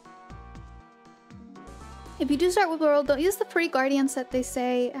 If you do start with World, don't use the free Guardians that they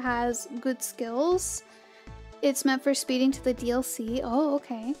say has good skills. It's meant for speeding to the DLC. Oh,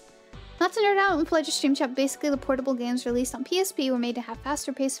 okay. Not to nerd out and pledge a stream chat, basically the portable games released on PSP were made to have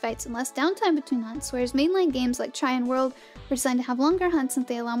faster paced fights and less downtime between hunts, whereas mainline games like Try and World were designed to have longer hunts since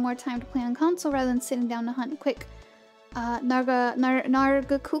they allow more time to play on console rather than sitting down to hunt quick.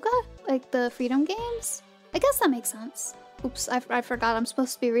 Nargacuga? Like the Freedom games? I guess that makes sense. Oops, I forgot I'm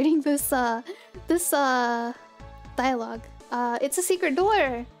supposed to be reading this dialogue. It's a secret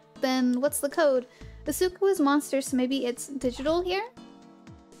door! Then what's the code? Asuka is monster, so maybe it's digital here?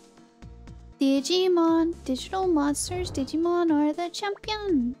 Digimon, digital monsters, Digimon are the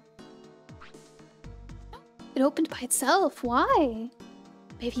champion. It opened by itself, why?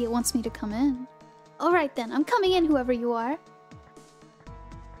 Maybe it wants me to come in. Alright then, I'm coming in, whoever you are.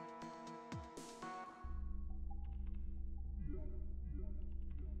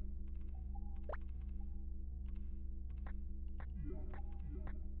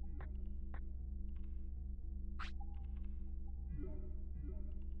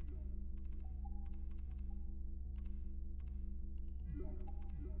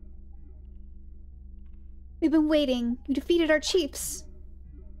 We've been waiting. You defeated our chiefs.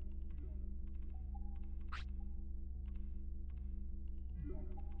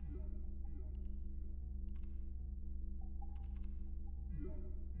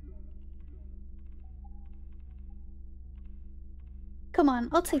 Come on,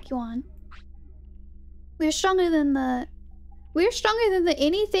 I'll take you on. We're stronger than the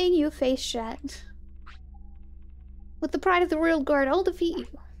anything you face yet. With the pride of the Royal Guard, I'll defeat you.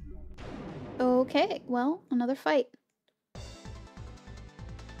 Okay, well, another fight.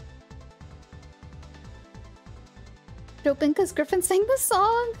 It opened because Griffin sang the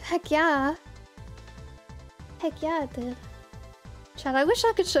song? Heck yeah. Heck yeah, it did. Chad, I wish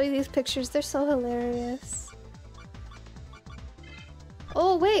I could show you these pictures. They're so hilarious.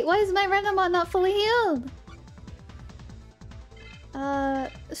 Oh, wait, why is my Renamon not fully healed?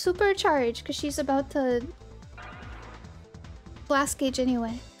 Supercharge, because she's about to blast gauge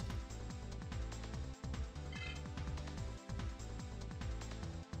anyway.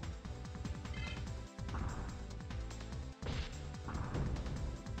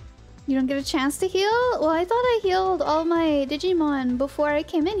 You don't get a chance to heal? Well, I thought I healed all my Digimon before I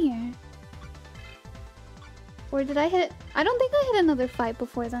came in here. Or did I hit... I don't think I hit another fight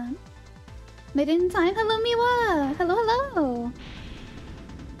before then. Made it in time? Hello, Miwa! Hello, hello!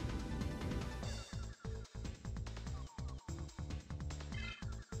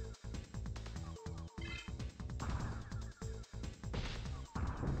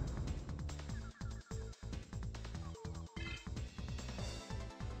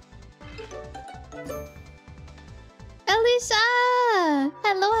 Alicia!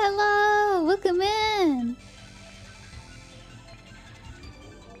 Hello, hello! Welcome in!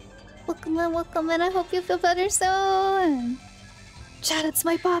 Welcome in. I hope you feel better soon! Chad, it's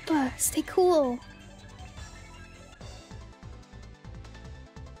my papa! Stay cool!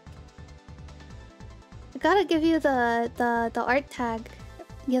 I gotta give you the art tag.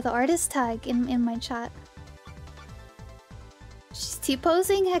 Yeah, the artist tag in my chat. She's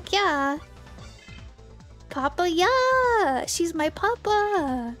T-posing? Heck yeah! Papa, yeah! She's my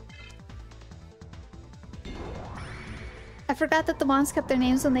papa! I forgot that the mons kept their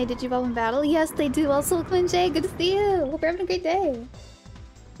names when they Digivolve in battle. Yes, they do. Also, Quinn Jay, good to see you! Hope you're having a great day!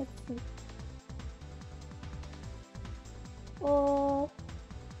 Oh...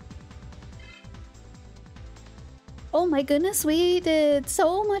 Oh my goodness, we did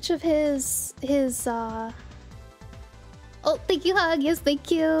so much of his... Oh, thank you, Hug! Yes,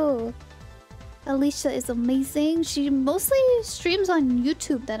 thank you! Alicia is amazing. She mostly streams on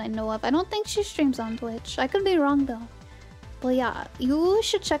YouTube that I know of. I don't think she streams on Twitch. I could be wrong though. But yeah, you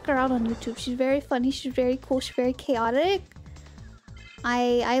should check her out on YouTube. She's very funny. She's very cool. She's very chaotic.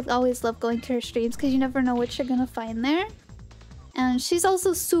 I always love going to her streams because you never know what you're gonna find there. And she's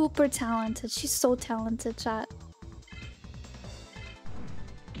also super talented. She's so talented, chat.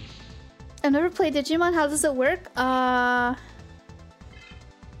 I've never played Digimon. How does it work?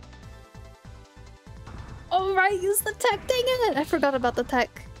 Oh right, use the tech, dang it! I forgot about the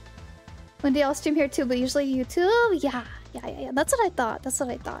tech. One day I'll stream here too, but usually YouTube? Yeah. That's what I thought. That's what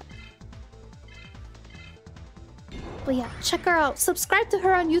I thought. But yeah, check her out. Subscribe to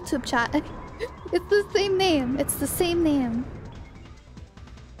her on YouTube, chat. It's the same name. It's the same name.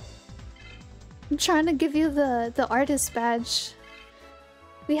 I'm trying to give you the artist badge.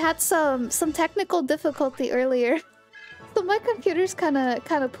 We had some technical difficulty earlier. So my computer's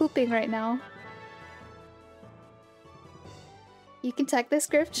kinda pooping right now. You can tech this,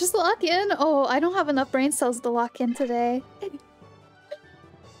 Griff. Just lock in. Oh, I don't have enough brain cells to lock in today.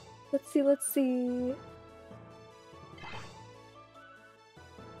 Let's see, let's see.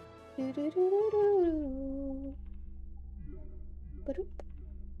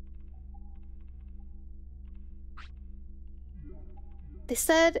 They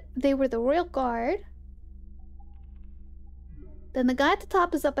said they were the royal guard. Then the guy at the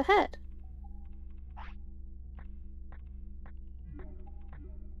top is up ahead.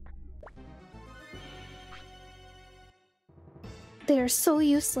 They are so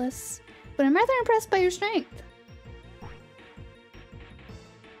useless, but I'm rather impressed by your strength.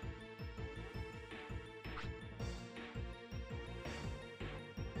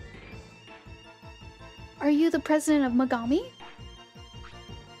 Are you the president of Megami?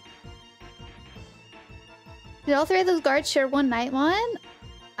 Did all three of those guards share one Nightmon?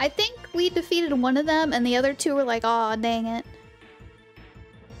 I think we defeated one of them and the other two were like, aw, dang it.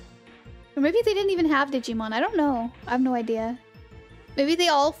 Or maybe they didn't even have Digimon. I don't know. I have no idea. Maybe they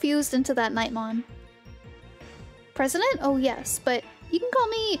all fused into that Nightmon. President? Oh yes, but you can call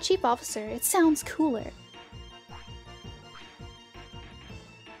me Chief Officer. It sounds cooler.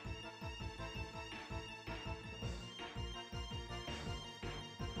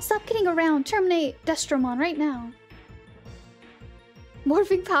 Stop kidding around. Terminate Destromon right now.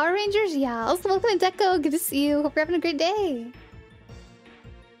 Morphing Power Rangers? Yeah. Also, welcome to Deco. Good to see you. Hope you're having a great day.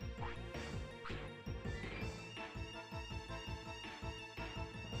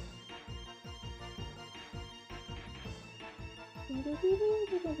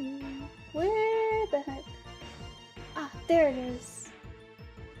 Where the heck? Ah, there it is.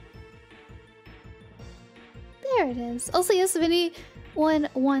 There it is. Also, yes, if anyone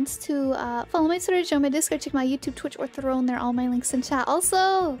wants to follow my Twitter, join my Discord, check my YouTube, Twitch, or throw in there all my links in chat.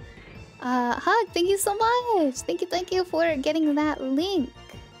 Also, Hug, thank you so much. Thank you for getting that link.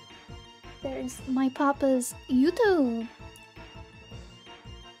 There's my papa's YouTube.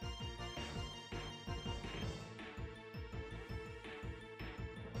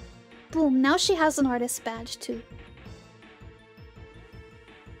 Boom, now she has an artist badge too.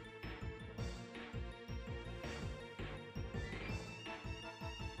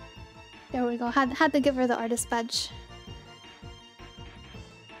 There we go, had to give her the artist badge.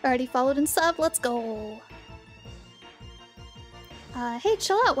 Already followed and sub, let's go! Hey,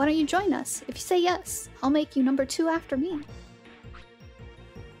 chill out, why don't you join us? If you say yes, I'll make you number 2 after me.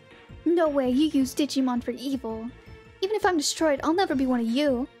 No way, you use Digimon for evil. Even if I'm destroyed, I'll never be one of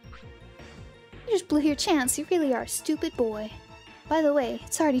you. You just blew your chance, you really are a stupid boy. By the way,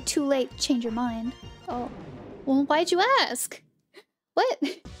 it's already too late to change your mind. Oh. Well, why'd you ask? What?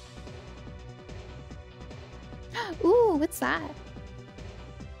 Ooh, what's that?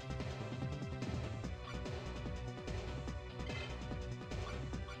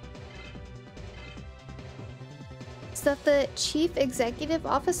 Is that the Chief Executive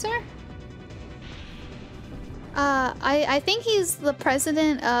Officer? I think he's the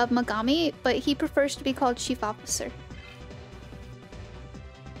president of Megami, but he prefers to be called Chief Officer.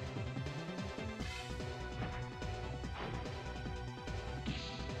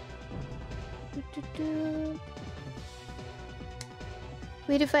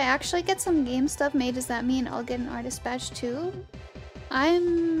 Wait, if I actually get some game stuff made, does that mean I'll get an artist badge too?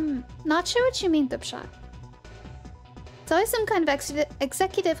 I'm not sure what you mean, Dipshot. It's always some kind of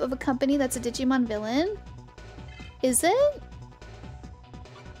executive of a company that's a Digimon villain. Is it?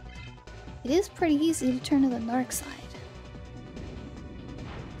 It is pretty easy to turn to the dark side.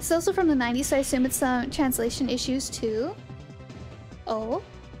 It's also from the 90s, so I assume it's some translation issues too. Oh.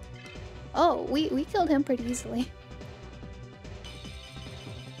 Oh, we killed him pretty easily.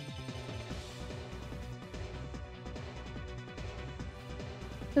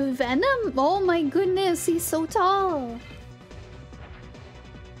 Venom? Oh my goodness, he's so tall.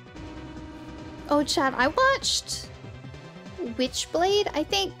 Oh, chat, I watched Witchblade, I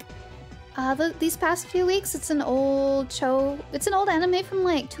think, these past few weeks. It's an old show. It's an old anime from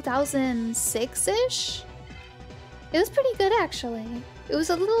like 2006-ish. It was pretty good, actually. It was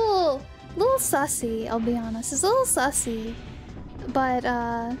a little sussy, I'll be honest. It's a little sussy, but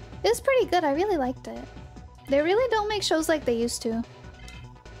it was pretty good. I really liked it. They really don't make shows like they used to.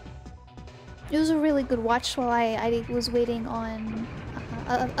 It was a really good watch while I was waiting on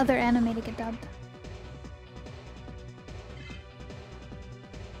other anime to get dubbed.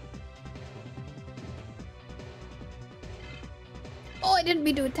 Oh, I didn't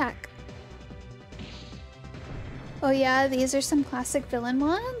mean to attack. Oh yeah, these are some classic villain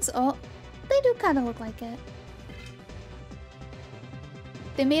ones. Oh, they do kind of look like it.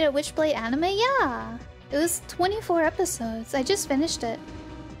 They made a Witchblade anime? Yeah. It was 24 episodes. I just finished it.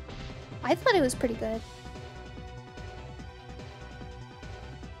 I thought it was pretty good.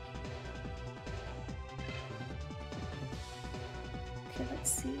 Okay,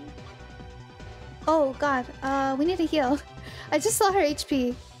 let's see. Oh god, we need to heal. I just saw her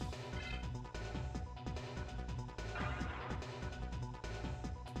HP.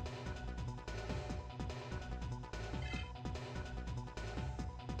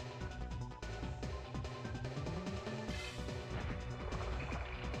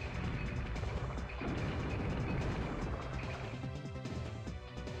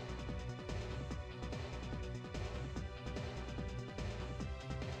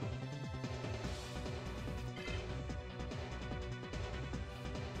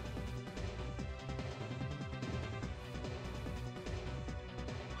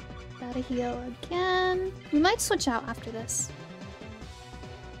 Gotta heal again. We might switch out after this.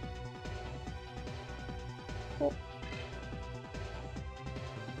 Oh.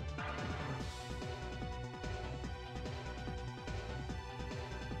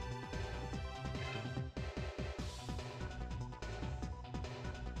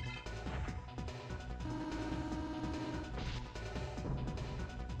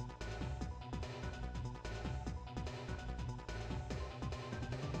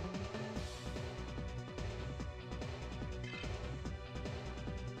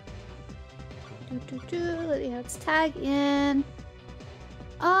 Yeah, let's tag in.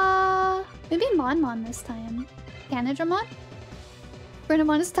 Maybe Mon this time. Canadramon?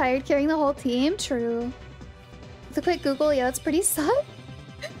 Brennamon is tired carrying the whole team? True. With a quick Google, yeah, that's pretty sus.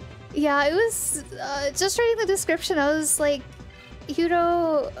 Yeah, it was, just reading the description, I was like, you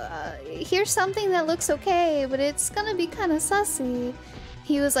know, here's something that looks okay, but it's gonna be kind of sussy.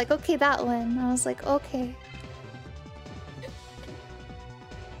 He was like, okay, that one. I was like, okay.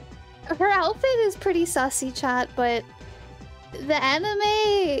 Her outfit is pretty sussy, chat, but the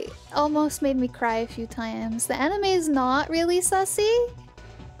anime almost made me cry a few times. The anime is not really sussy.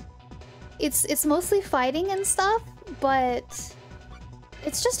 It's mostly fighting and stuff, but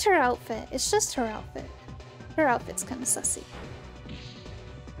it's just her outfit. It's just her outfit. Her outfit's kind of sussy.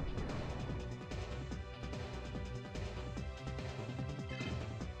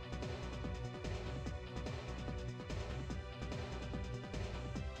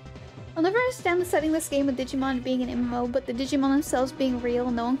 I'll never understand the setting this game with Digimon being an MMO, but the Digimon themselves being real,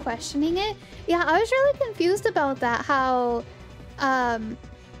 no one questioning it. Yeah, I was really confused about that. How,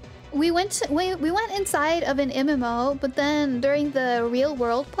 we went inside of an MMO, but then during the real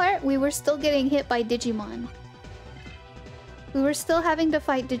world part, we were still getting hit by Digimon. We were still having to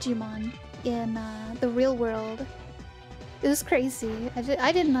fight Digimon in the real world. It was crazy.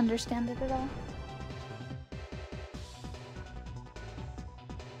 I didn't understand it at all.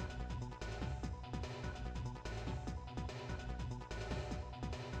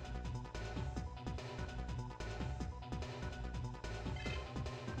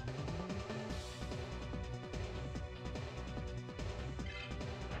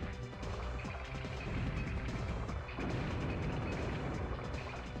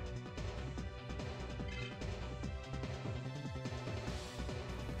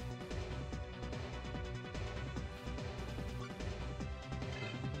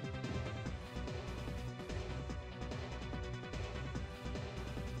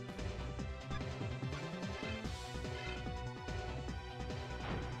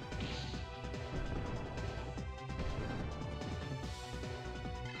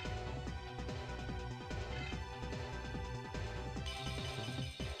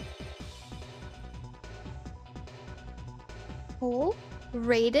 Oh,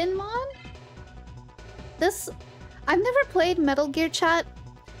 Raidenmon? This... I've never played Metal Gear, chat,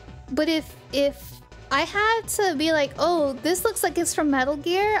 but if I had to be like, oh, this looks like it's from Metal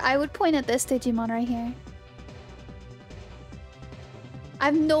Gear, I would point at this Digimon right here. I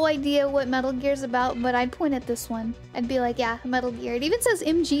have no idea what Metal Gear's about, but I'd point at this one. I'd be like, yeah, Metal Gear. It even says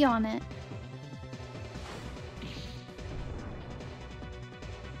MG on it.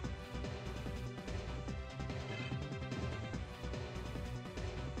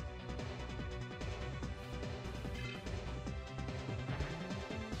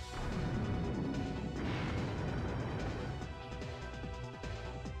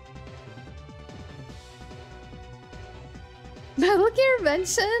 Metal Gear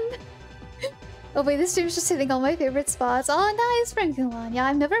mention? Oh wait, this stream's just hitting all my favorite spots. Oh, nice, Franklin. Yeah,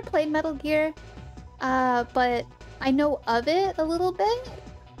 I've never played Metal Gear, but I know of it a little bit.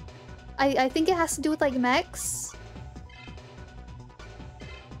 I think it has to do with like mechs.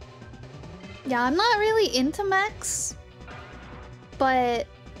 Yeah, I'm not really into mechs, but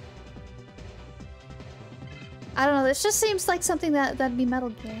I don't know, this just seems like something that'd be Metal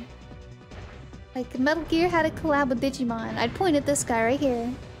Gear. Like, Metal Gear had a collab with Digimon. I'd point at this guy right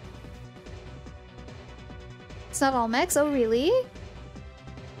here. It's not all mechs? Oh, really?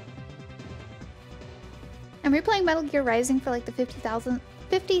 I'm replaying Metal Gear Rising for like the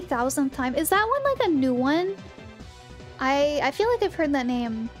 50,000th time. Is that one like a new one? I feel like I've heard that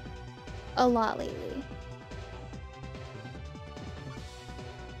name a lot lately.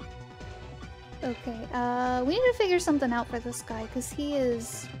 Okay, we need to figure something out for this guy because he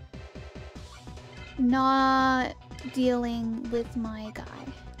is not dealing with my guy.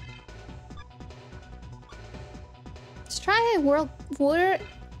 Let's try War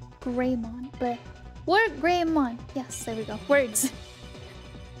Greymon, but War Greymon. Yes, there we go. Words.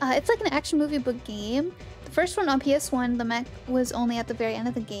 It's like an action movie book game. The first one on PS1, the mech was only at the very end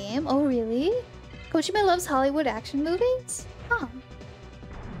of the game. Oh, really? Kojima loves Hollywood action movies? Huh.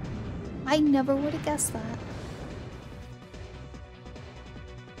 I never would have guessed that.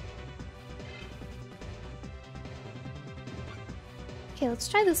 Okay, let's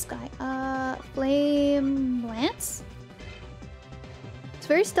try this guy. Flame Lance? It's a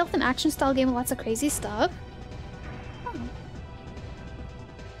very stealth and action style game with lots of crazy stuff.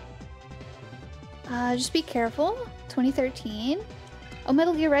 Just be careful. 2013. Oh,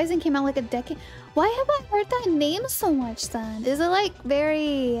 Metal Gear Rising came out like a decade. Why have I heard that name so much then? Is it like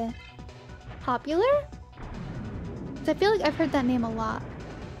very popular? 'Cause I feel like I've heard that name a lot.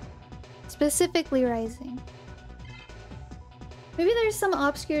 Specifically Rising. Maybe there's some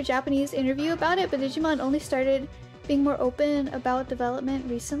obscure Japanese interview about it, but Digimon only started being more open about development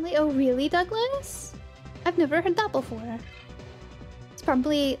recently. Oh really, Douglas? I've never heard that before. It's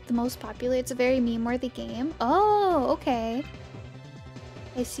probably the most popular. It's a very meme-worthy game. Oh, okay.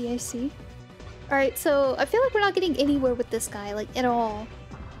 I see, I see. Alright, so I feel like we're not getting anywhere with this guy, like, at all.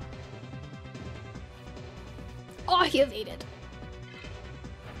 Oh, he evaded.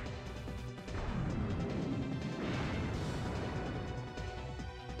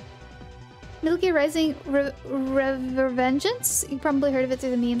 Metal Gear Rising Revengeance? You probably heard of it through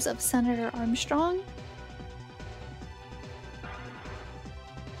the memes of Senator Armstrong.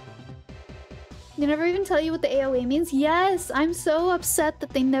 They never even tell you what the AOA means? Yes! I'm so upset that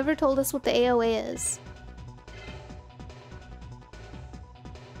they never told us what the AOA is.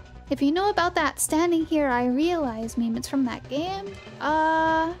 If you know about that standing here, I realize meme, it's from that game.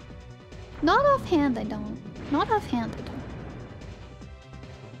 Not offhand, I don't. Not offhand, I don't.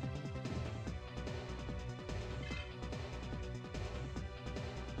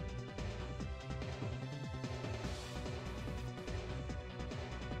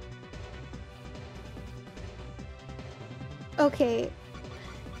 Okay,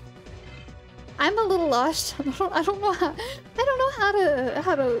 I'm a little lost. I don't know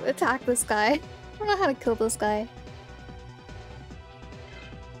how to attack this guy. I don't know how to kill this guy.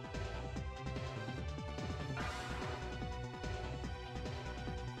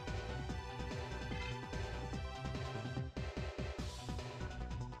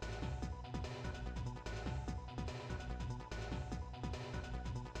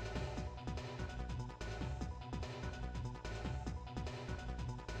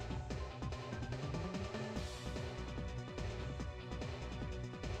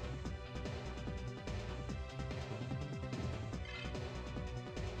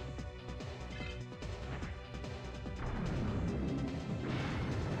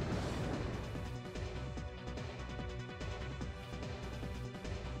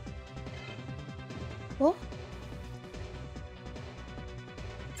 Oh.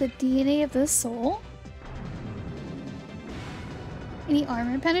 The DNA of the soul? Any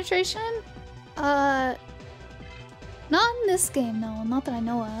armor penetration? Not in this game, no. Not that I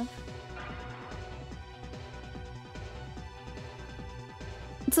know of.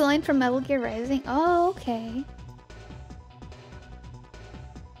 It's a line from Metal Gear Rising. Oh, okay.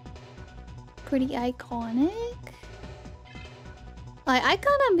 Pretty iconic. I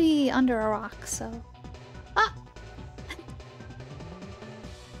gotta be under a rock, so... Ah!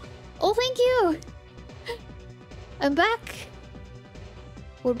 Oh, thank you! I'm back!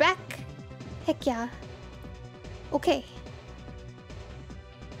 We're back! Heck yeah. Okay.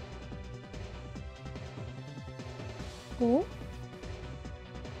 Oh?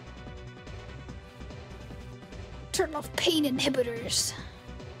 Turn off pain inhibitors.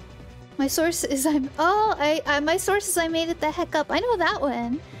 My source is my source is I made it the heck up. I know that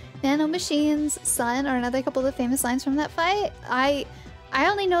one. Nano Machine's son, or another couple of famous lines from that fight. I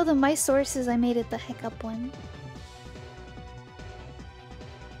only know the my source is I made it the heck up one.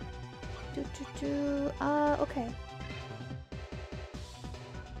 Okay.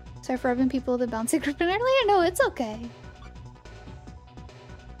 Sorry for rubbing people with a bouncy Griffin earlier. No, it's okay.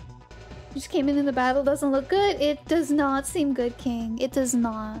 Just came in the battle. Doesn't look good. It does not seem good, King. It does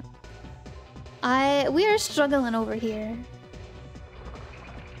not. We are struggling over here.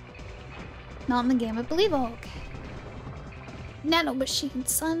 Not in the game, I believe. Oh, okay. Nano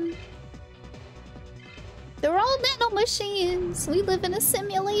machines, son. They're all nano machines. We live in a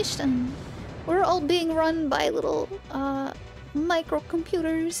simulation. We're all being run by little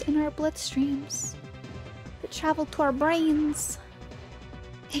microcomputers in our bloodstreams that travel to our brains.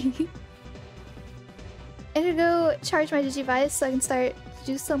 I need to go charge my Digivice so I can start to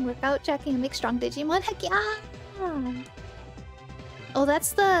do some workout checking and make strong Digimon. Heck yeah! Oh,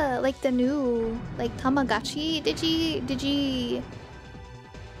 that's the like the new like Tamagotchi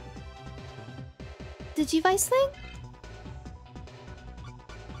Digivice thing?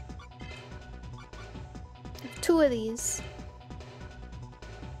 Two of these.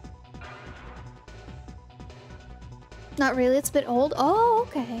 Not really, it's a bit old. Oh,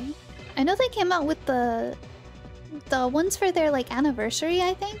 okay. I know they came out with the ones for their like anniversary,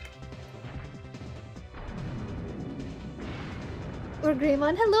 I think. Or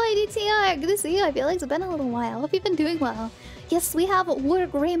Greymon. Hello, IDTR! Good to see you. I feel like it's been a little while. Hope you've been doing well. Yes, we have War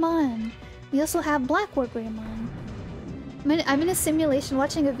Greymon. We also have Black War Greymon. I'm in a simulation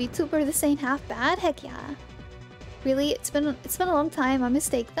watching a VTuber. This ain't half bad. Heck yeah. Really? It's been a long time. A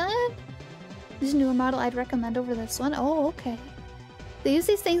mistake then? This is a newer model I'd recommend over this one. Oh, okay. They use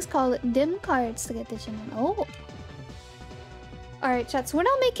these things called dim cards to get Digimon. Oh. Alright, chat. So we're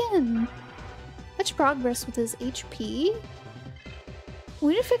not making much progress with his HP.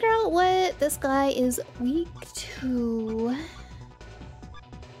 We need to figure out what this guy is weak to.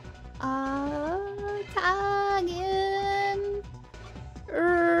 Tag in...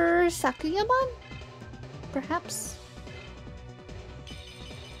 Sakuyamon? Perhaps?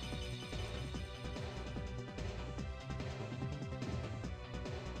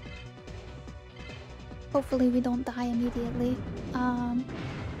 Hopefully we don't die immediately.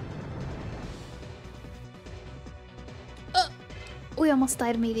 We almost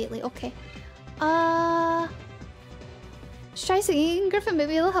died immediately. Okay. Let's try singing. Griffin,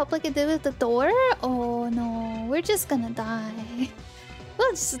 maybe it'll help like it did with the door? Oh no, we're just gonna die.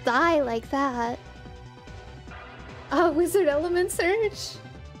 We'll just die like that. Wizard Element Search.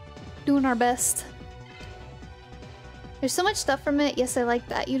 Doing our best. There's so much stuff from it. Yes, I like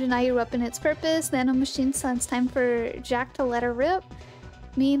that. You deny your weapon its purpose. Nano machine sounds time for Jack to let her rip.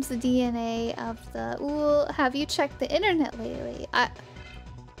 Memes the DNA of the... Ooh, have you checked the internet lately?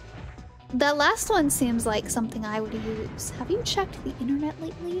 That last one seems like something I would use. Have you checked the internet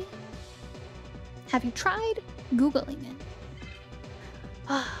lately? Have you tried Googling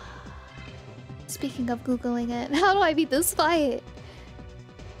it? Speaking of Googling it, how do I beat this fight?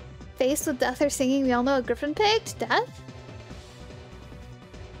 Faced with death or singing, we all know a Griffin picked? Death?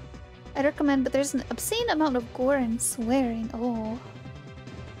 I'd recommend, but there's an obscene amount of gore and swearing. Oh.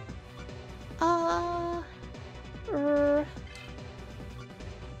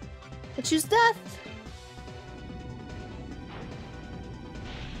 I choose death.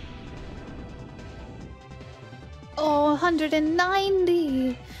 Oh,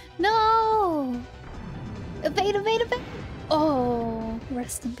 190. No. Evade, evade, evade. Oh,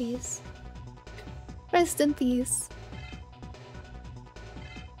 rest in peace. Rest in peace.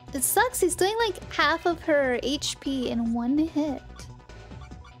 It sucks. He's doing like half of her HP in one hit.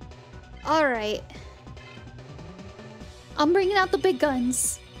 Alright. I'm bringing out the big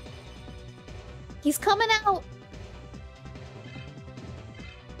guns. He's coming out.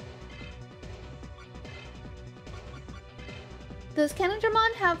 Does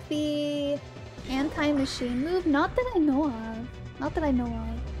Canadramon have the anti-machine move? Not that I know of. Not that I know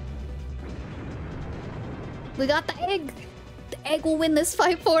of. We got the egg. The egg will win this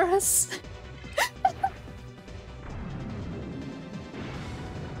fight for us.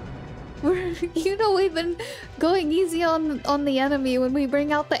 You know, we've been going easy on the enemy when we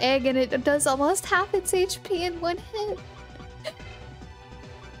bring out the egg and it does almost half its HP in one hit.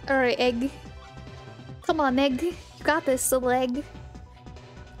 Alright, egg. Come on, egg. You got this, little egg.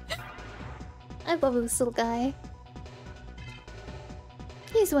 I love this little guy.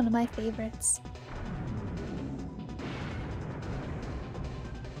 He's one of my favorites.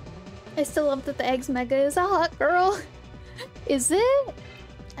 I still love that the egg's mega is a hot girl. Is it?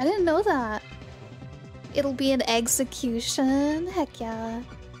 I didn't know that. It'll be an execution. Heck yeah.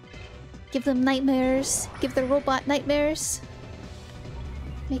 Give them nightmares. Give the robot nightmares.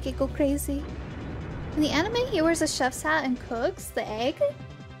 Make it go crazy. In the anime, he wears a chef's hat and cooks the egg.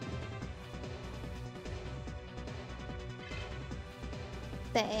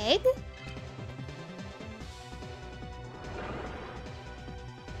 The egg?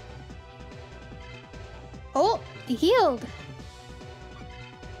 Oh, he healed.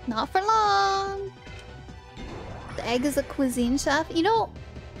 Not for long. The egg is a cuisine chef. You know,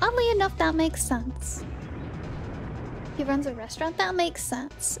 oddly enough, that makes sense. He runs a restaurant? That makes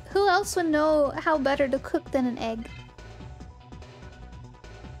sense. Who else would know how better to cook than an egg?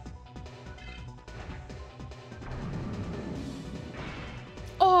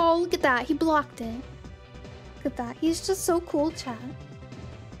 Oh, look at that. He blocked it. Look at that. He's just so cool, chat.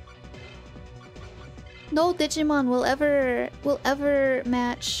 No Digimon will ever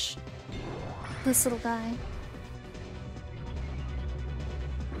match this little guy.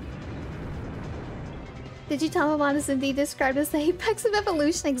 Digitamamon is indeed described as the apex of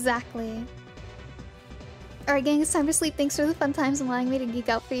evolution, exactly. Alright gang, it's time for sleep. Thanks for the fun times and allowing me to geek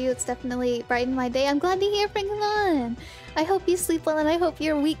out for you. It's definitely brightened my day. I'm glad to hear bring it on. I hope you sleep well and I hope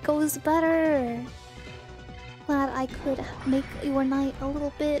your week goes better. Glad I could make your night a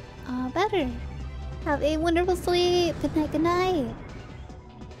little bit better. Have a wonderful sleep. Good night, good night.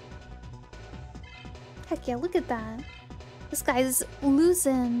 Heck yeah, look at that. This guy's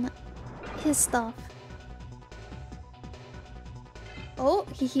losing his stuff. Oh,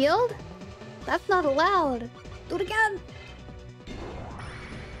 he healed? That's not allowed. Do it again.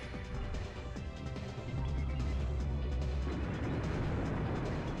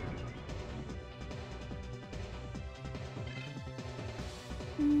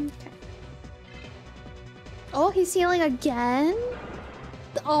 Okay. Oh, he's healing again?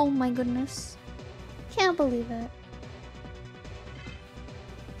 Oh my goodness. Can't believe it.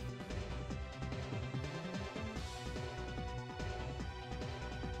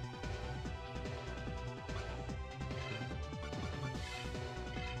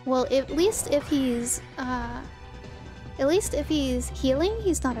 Well, at least if he's healing,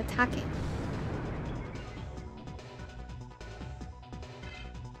 he's not attacking.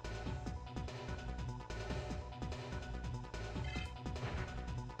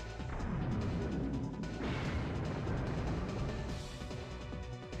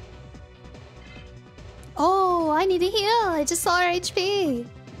 Oh, I need to heal. I just saw her HP.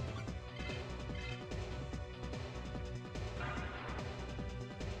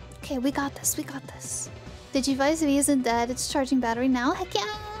 Okay, we got this, we got this. Digivice V isn't dead, it's charging battery now. Heck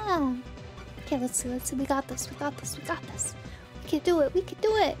yeah! Okay, let's see, we got this, we got this, we got this. We can do it, we can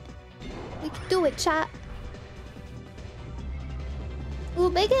do it! We can do it, chat! Ooh,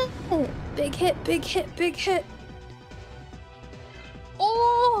 big hit! Big hit, big hit, big hit!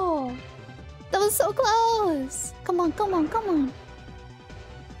 Oh! That was so close! Come on, come on, come on!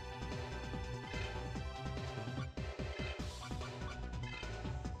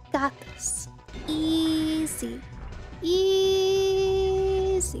 Got this. Easy.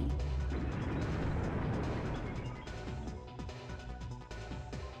 Easy.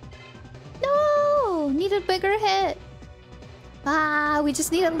 No! Need a bigger hit. Ah, we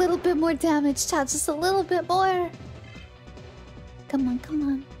just need a little bit more damage, chat. Just a little bit more. Come on, come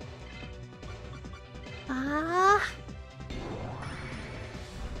on. Ah.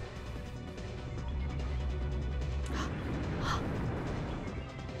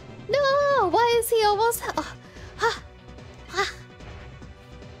 No! Why is he almost...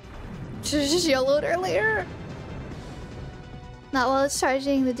 Should've just yellowed earlier. Not while it's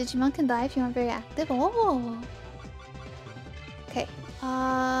charging. The Digimon can die if you aren't very active. Oh! Okay.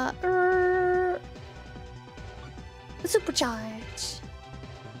 Supercharge.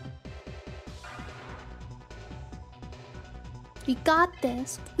 We got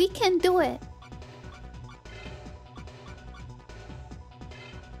this. We can do it.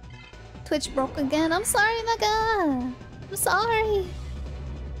 Twitch broke again. I'm sorry, Mega. I'm sorry.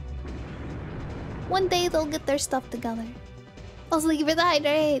 One day they'll get their stuff together. Also, thank you for the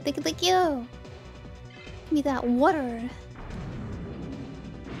hydrate. Thank you, thank you. Give me that water.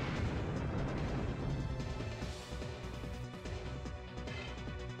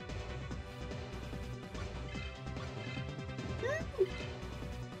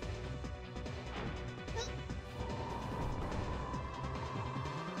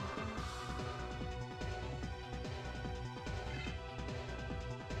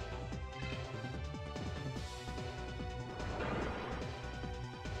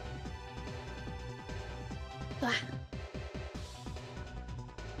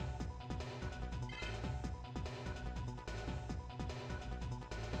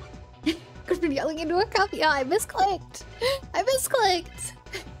 Griffin yelling into a cup. Yeah, I misclicked. I misclicked.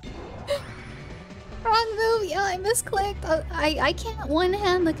 Wrong move. Yeah, I misclicked. I can't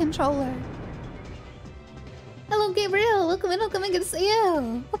one-hand the controller. Hello, Gabriel. Welcome in, welcome in. Good to see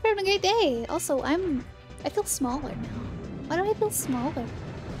you. Hope you're having a great day. Also, I feel smaller now. Why do I feel smaller?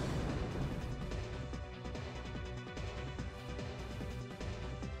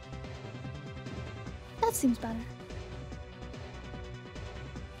 That seems better.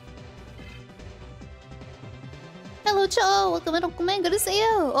 Hello, Cho. Welcome in, welcome in. Good to see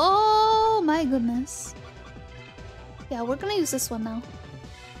you. Oh my goodness. Yeah, we're gonna use this one now.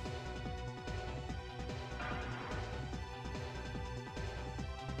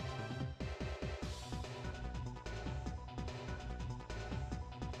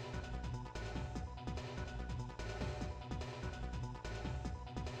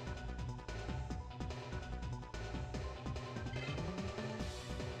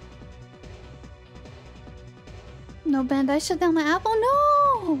 No, Bandai shut down the app?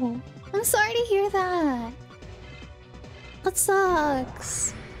 Oh no! I'm sorry to hear that. That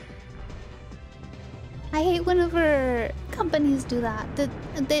sucks. I hate whenever companies do that. Did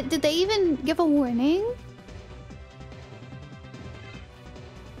they even give a warning?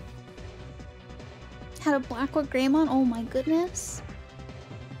 Had a black or Greymon? Oh my goodness.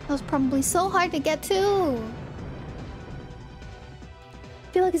 That was probably so hard to get to.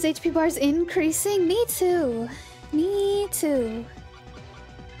 I feel like his HP bar is increasing. Me too. Me too.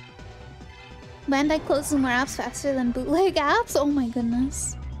 Bandai closes more apps faster than bootleg apps? Oh my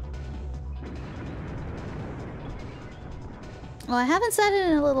goodness. Well, I haven't said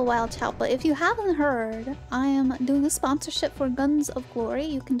it in a little while, chat, but if you haven't heard, I am doing a sponsorship for Guns of Glory.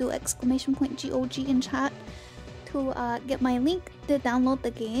 You can do !GOG in chat to get my link to download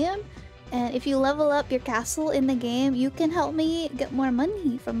the game. And if you level up your castle in the game, you can help me get more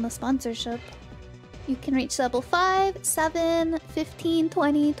money from the sponsorship. You can reach level 5, 7, 15,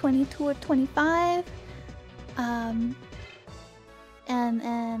 20, 22, or 25. And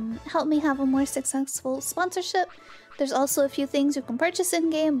help me have a more successful sponsorship. There's also a few things you can purchase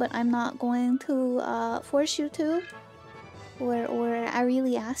in-game, but I'm not going to force you to. Or I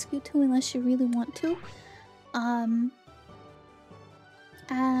really ask you to unless you really want to. And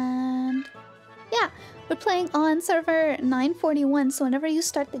yeah, we're playing on server 941, so whenever you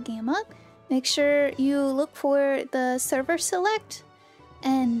start the game up, make sure you look for the server select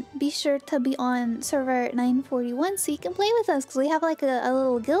and be sure to be on server 941 so you can play with us because we have like a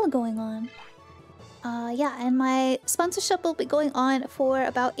little guild going on. Yeah, and my sponsorship will be going on for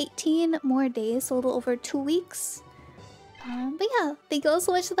about 18 more days, so a little over 2 weeks. But yeah, thank you all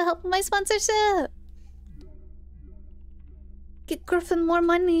so much for the help with my sponsorship. Get Griffin more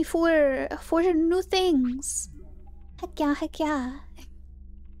money for new things. Heck yeah, heck yeah.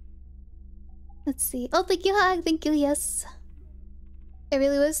 Let's see. Oh, thank you, Hag. Thank you, yes. It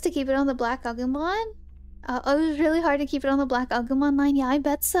really was to keep it on the Black Agumon? Oh, it was really hard to keep it on the Black Agumon line. Yeah, I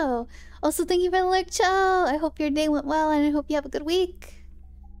bet so. Also, thank you for the lecture. I hope your day went well and I hope you have a good week.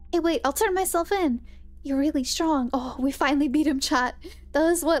 Hey, wait, I'll turn myself in. You're really strong. Oh, we finally beat him, chat. That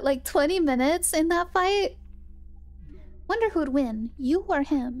was, what, like 20 minutes in that fight? Wonder who'd win, you or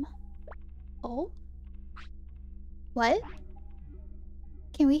him? Oh? What?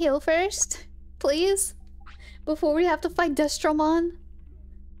 Can we heal first? Please? Before we have to fight Destromon?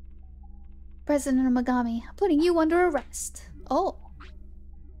 President Megami, putting you under arrest. Oh.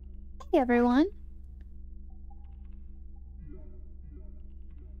 Hey, everyone.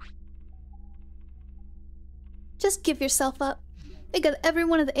 Just give yourself up. They got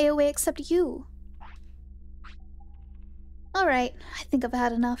everyone of the AoA except you. Alright, I think I've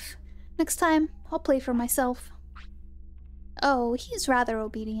had enough. Next time, I'll play for myself. Oh, he's rather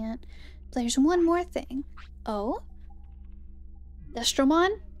obedient. There's one more thing. Oh? Destromon?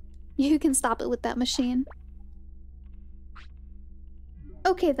 You can stop it with that machine.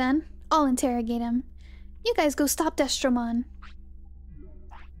 Okay then, I'll interrogate him. You guys go stop Destromon.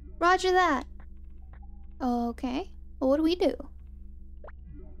 Roger that. Okay, well, what do we do?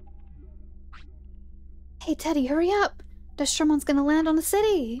 Hey Teddy, hurry up! Destromon's gonna land on the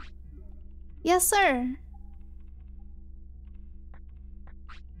city! Yes, sir!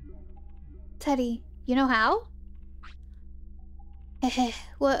 Teddy, you know how?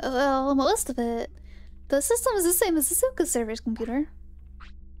 Well, most of it. The system is the same as the Suka server's computer.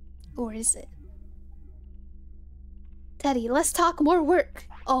 Or is it? Teddy, let's talk more work!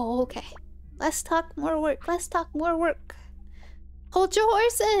 Oh, okay. Let's talk more work, let's talk more work. Hold your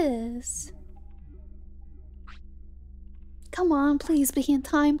horses! Come on, please be in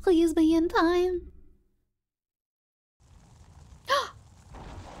time, please be in time.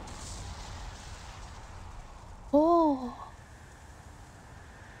 Oh.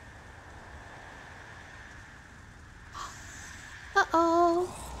 Uh-oh.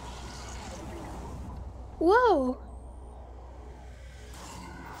 Whoa!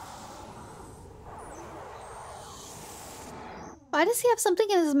 Why does he have something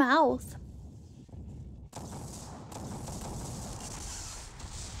in his mouth?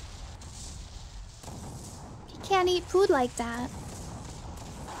 He can't eat food like that.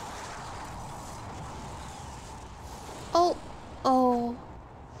 Oh, oh.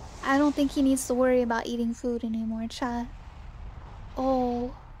 I don't think he needs to worry about eating food anymore, chat.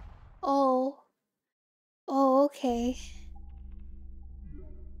 Oh, oh, oh, okay.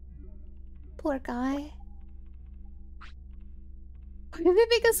 Poor guy. Why did they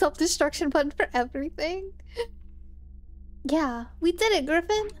make a self-destruction button for everything? Yeah, we did it,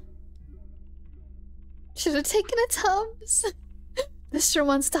 Griffin. Should have taken a Tums. Mr.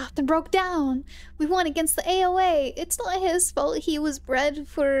 One stopped and broke down. We won against the AOA. It's not his fault he was bred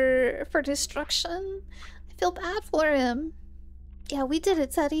for destruction. I feel bad for him. Yeah, we did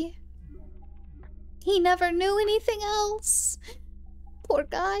it, Teddy. He never knew anything else. Poor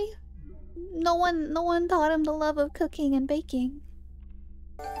guy. No one taught him the love of cooking and baking.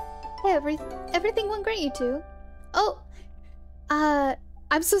 Hey, everything went great, you two. Oh,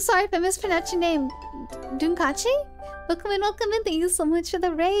 I'm so sorry if I mispronounced your name. Dunkachi? Welcome in, welcome in. Thank you so much for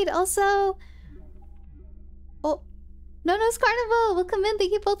the raid. Also, oh, Nono's Carnival. Welcome in.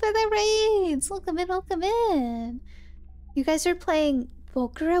 Thank you both for the raids. Welcome in, welcome in. You guys are playing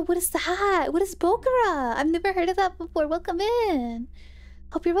Bokura? What is that? What is Bokura? I've never heard of that before. Welcome in.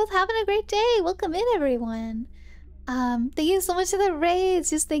 Hope you're both having a great day. Welcome in, everyone. Thank you so much for the raids.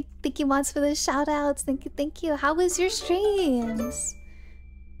 Just thank you, mods, for the shout outs. Thank you, thank you. How was your streams?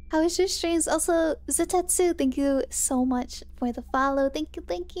 How was your streams? Also, Zutetsu, thank you so much for the follow. Thank you,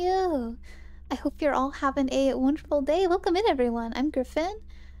 thank you. I hope you're all having a wonderful day. Welcome in, everyone. I'm Griffin.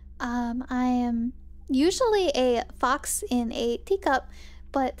 I am usually a fox in a teacup,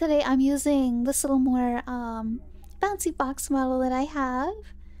 but today I'm using this little more bouncy fox model that I have.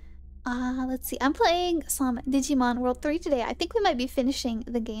 Let's see. I'm playing some Digimon World 3 today. I think we might be finishing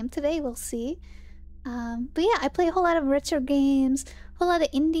the game today. We'll see. But yeah, I play a whole lot of retro games, a whole lot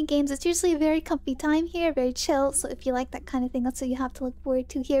of indie games. It's usually a very comfy time here, very chill. So if you like that kind of thing, that's what you have to look forward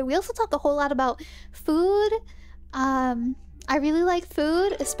to here. We also talk a whole lot about food. I really like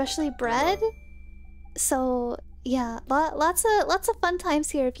food, especially bread. So yeah, lots of fun times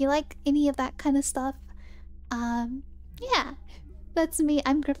here. If you like any of that kind of stuff, yeah, that's me.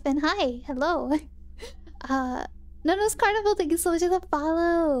 I'm Griffin. Hi, hello. Nono's Carnival, thank you so much for the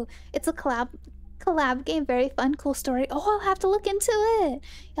follow. It's a collab game, very fun, cool story. Oh, I'll have to look into it.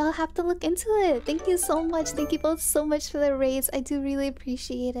 Y'all have to look into it. Thank you so much. Thank you both so much for the raids. I do really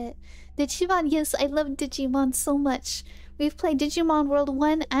appreciate it. Digimon, yes, I love Digimon so much. We've played Digimon World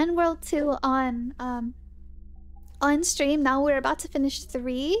 1 and World 2 on stream. Now we're about to finish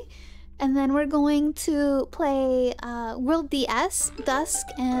 3. And then we're going to play World DS, Dusk,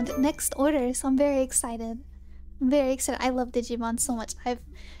 and Next Order. So I'm very excited. I'm very excited. I love Digimon so much. I've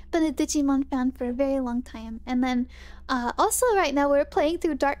been a Digimon fan for a very long time. And then also right now we're playing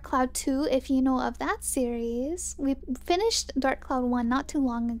through Dark Cloud 2, if you know of that series. We finished Dark Cloud 1 not too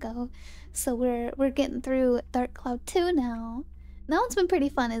long ago. So we're getting through Dark Cloud 2 now. That one's been pretty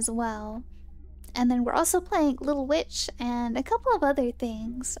fun as well. And then we're also playing Little Witch and a couple of other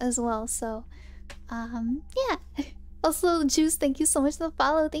things as well. So, yeah. Also, Juice, thank you so much for the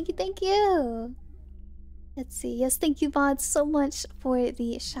follow. Thank you, thank you. Let's see. Yes, thank you, mods, so much for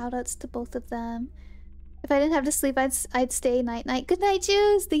the shoutouts to both of them. If I didn't have to sleep, I'd stay night. Good night,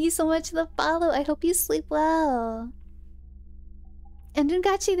 Juice. Thank you so much for the follow. I hope you sleep well. And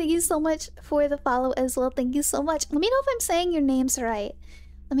Dungachi, thank you so much for the follow as well. Thank you so much. Let me know if I'm saying your names right.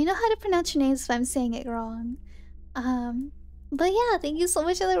 Let me know how to pronounce your names if I'm saying it wrong. But yeah, thank you so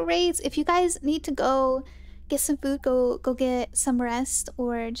much for the raids. If you guys need to go get some food, go get some rest,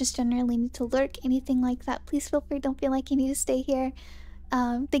 or just generally need to lurk, anything like that, please feel free. Don't feel like you need to stay here.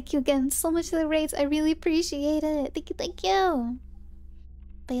 Thank you again so much for the raids. I really appreciate it. Thank you, thank you.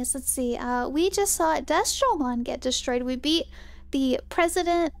 But yes, let's see. We just saw Destromon get destroyed. We beat the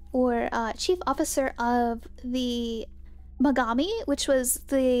president or chief officer of the Magami, which was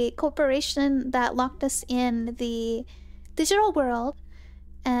the corporation that locked us in the digital world,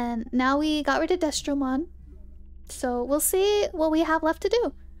 and now we got rid of Destromon. So we'll see what we have left to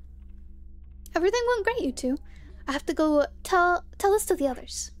do. Everything went great, you two. I have to go tell this to the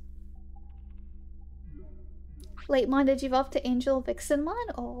others. Late Mon did evolve to Angel Vixenmon?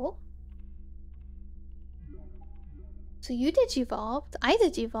 Oh. So you did evolve. I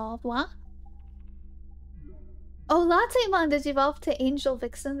did evolve. What? Oh, Lattemon did evolve to Angel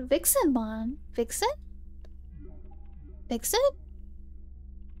Vixen. Vixenmon? Vixen? Vixen?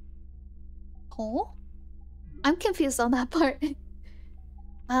 Oh?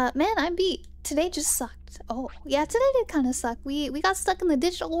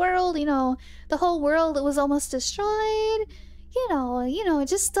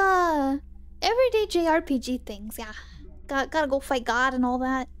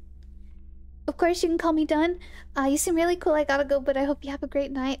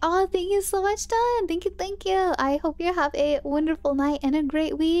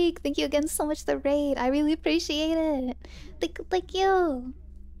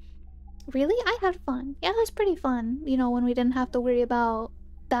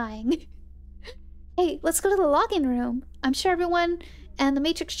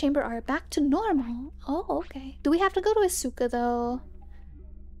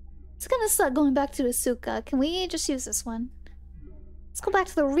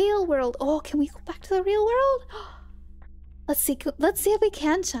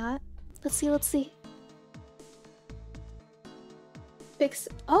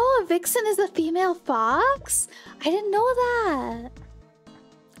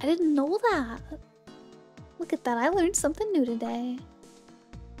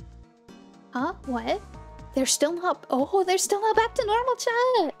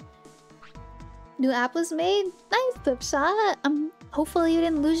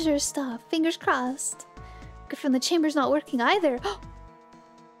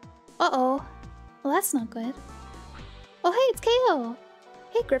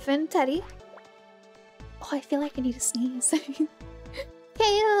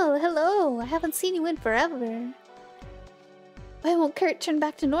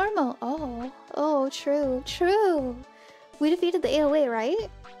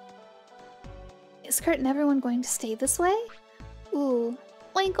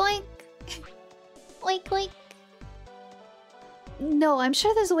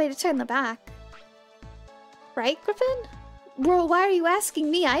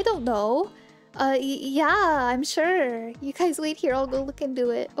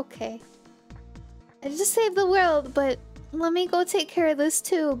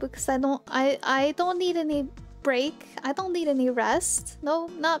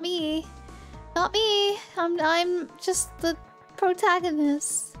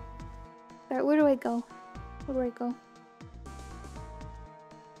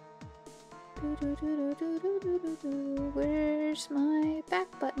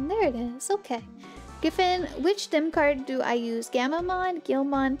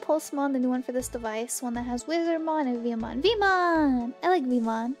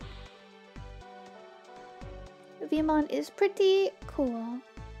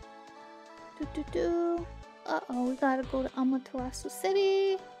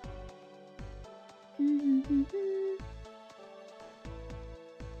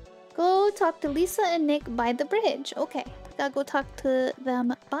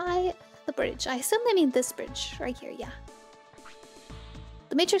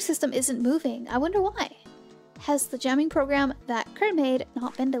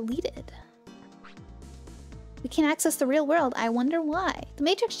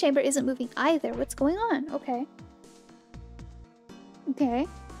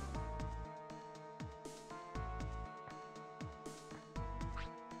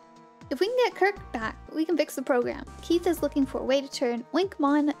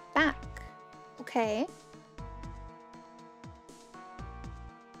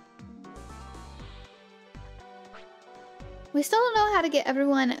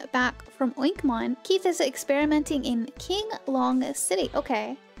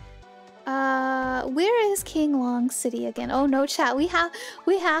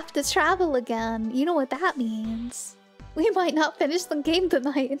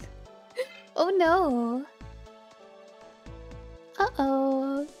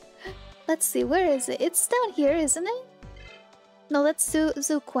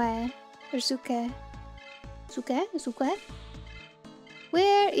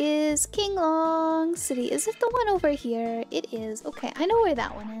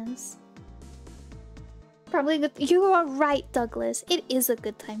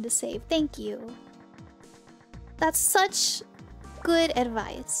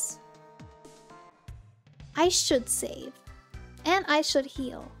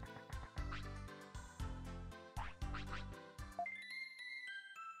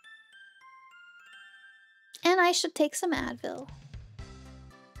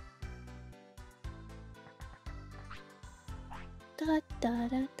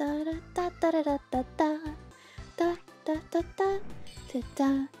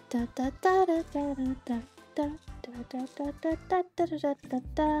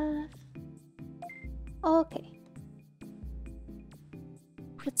 Okay.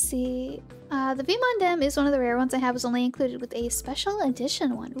 Let's see. The Vmon Dem is one of the rare ones I have. Is only included with a special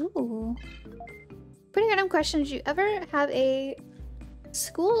edition one. Ooh. Pretty random question. Did you ever have a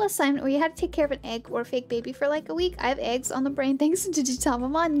school assignment where you had to take care of an egg or a fake baby for like a week? I have eggs on the brain thanks to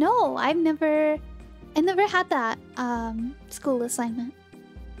Digitamamon. No, I never had that school assignment.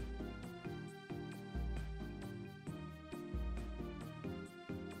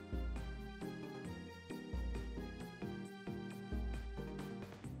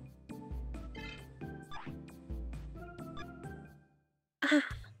 Ah.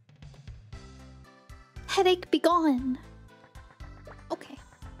 Headache be gone. Okay.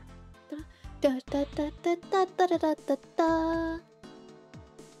 Da, da, da, da, da, da, da, da, da, da.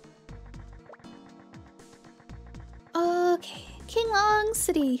 Okay. King Long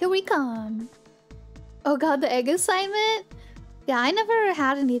City, here we come. Oh god, the egg assignment? Yeah, I never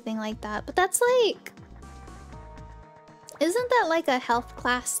had anything like that, but that's like... Isn't that like a health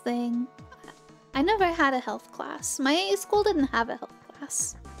class thing? I never had a health class. My school didn't have a health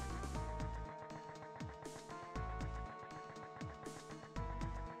class.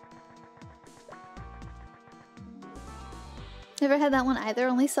 Never had that one either,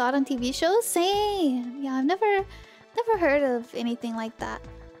 only saw it on TV shows? Same! Yeah, I've never heard of anything like that.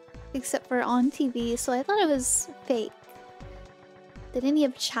 Except for on TV, so I thought it was fake. Did any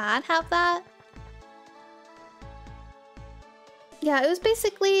of Chad have that? Yeah, it was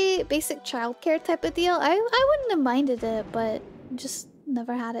basically basic childcare type of deal. I wouldn't have minded it, but just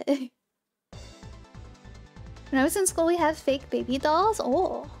never had it. When I was in school, we had fake baby dolls.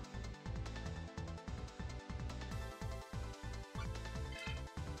 Oh.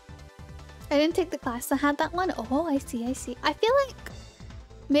 I didn't take the class that had that one. Oh, I see, I see. I feel like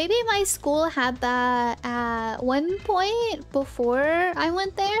maybe my school had that at one point before I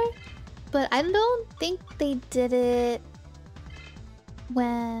went there, but I don't think they did it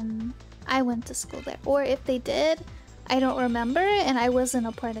when I went to school there. Or if they did, I don't remember, and I wasn't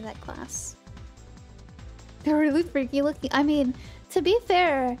a part of that class. They're really freaky looking. I mean, to be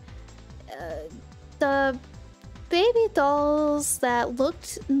fair, the baby dolls that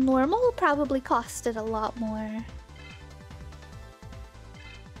looked normal probably costed a lot more.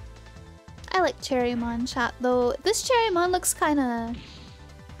 I like Cherrymon chat though. This Cherrymon looks kinda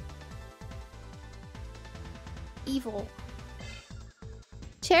evil.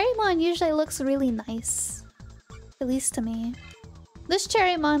 Cherrymon usually looks really nice. At least to me. This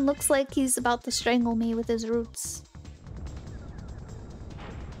Cherrymon looks like he's about to strangle me with his roots.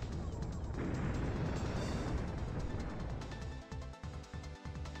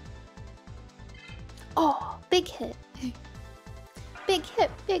 Oh, big hit. Big hit,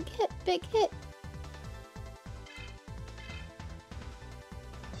 big hit, big hit.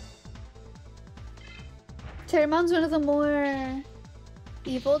 Cherrymon's one of the more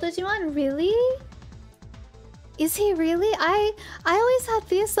evil Digimon? Really? Is he really? I always had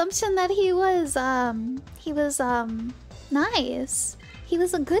the assumption that he was nice. He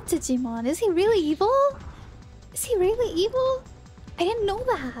was a good Digimon. Is he really evil? Is he really evil? I didn't know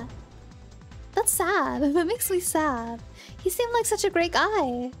that. That's sad. That makes me sad. He seemed like such a great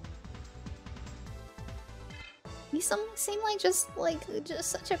guy. He seemed like just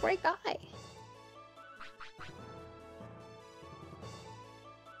such a great guy.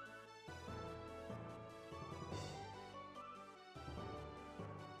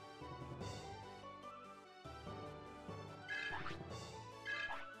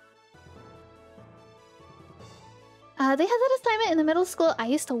 They had that assignment in the middle school I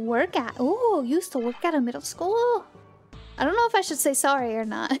used to work at. Oh, used to work at a middle school? I don't know if I should say sorry or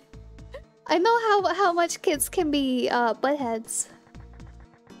not. I know how much kids can be buttheads.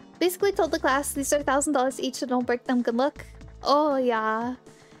 Basically told the class these are $1,000 each, so don't break them. Good luck. Oh yeah,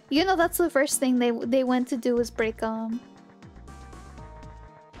 you know that's the first thing they went to do was break them.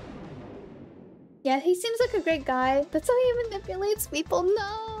 Yeah, he seems like a great guy. That's how he manipulates people.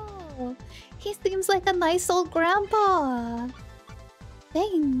 No. He seems like a nice old grandpa.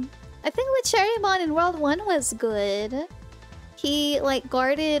 Dang. I think the Cherrymon in World 1 was good. He, like,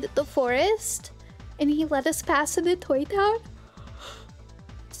 guarded the forest, and he let us pass in the toy town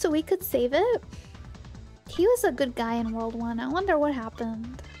so we could save it. He was a good guy in World 1. I wonder what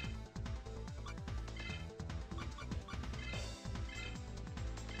happened.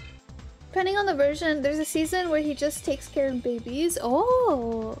 Depending on the version, there's a season where he just takes care of babies.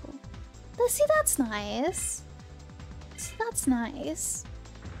 Oh! See, that's nice. See, that's nice.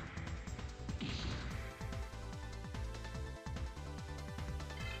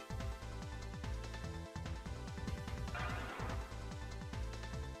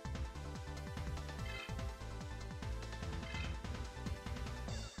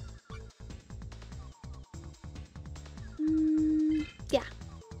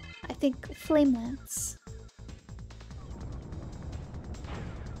 think Flame Lance.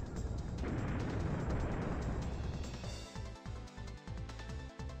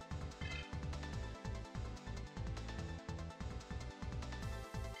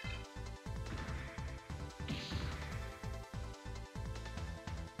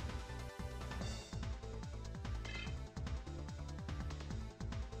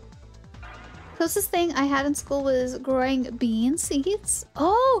 Closest thing I had in school was growing bean seeds.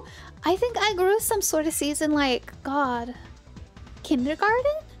 Oh, I think I grew some sort of seeds in like, God,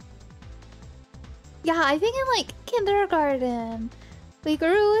 kindergarten? Yeah, I think in like kindergarten. We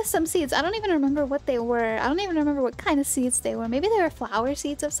grew some seeds. I don't even remember what they were. I don't even remember what kind of seeds they were. Maybe they were flower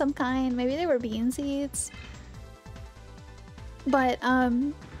seeds of some kind. Maybe they were bean seeds. But, I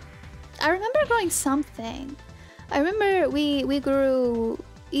remember growing something. I remember we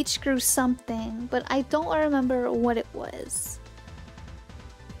each grew something, but I don't remember what it was.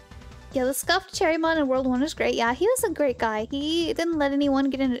 Yeah, the scuffed Cherrymon in World 1 was great. Yeah, he was a great guy. He didn't let anyone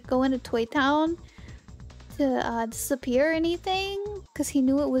go into Toy Town to disappear or anything, because he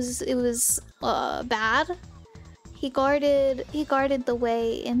knew it was bad. He guarded the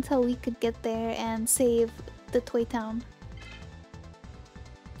way until we could get there and save the Toy Town.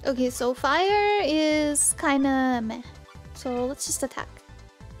 Okay, so fire is kinda meh. So let's just attack.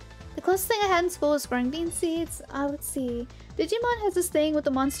 The closest thing I had in school was growing bean seeds. Let's see. Digimon has this thing with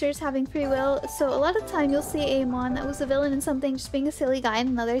the monsters having free will, so a lot of time you'll see a Mon that was a villain in something just being a silly guy in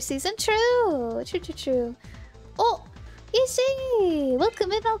another season. True! True. Oh! Ishi!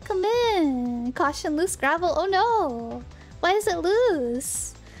 Welcome in! Caution, loose gravel. Oh no! Why is it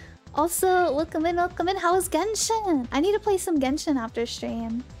loose? Also, welcome in. How is Genshin? I need to play some Genshin after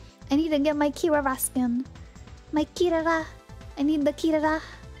stream. I need to get my Kirara skin. My Kirara. I need the Kirara.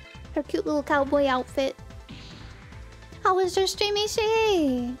 Her cute little cowboy outfit. How was your stream,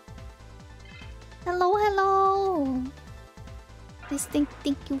 Ishi? Hello. Please thank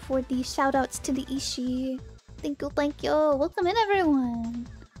you for the shoutouts to the Ishi. Thank you. Welcome in, everyone.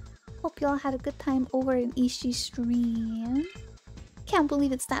 Hope you all had a good time over in Ishi's stream. Can't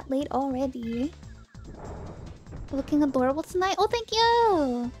believe it's that late already. Looking adorable tonight. Oh, thank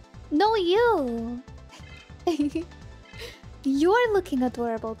you. No, you. You're looking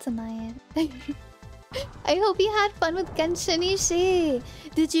adorable tonight. I hope you had fun with Genshin Ishi.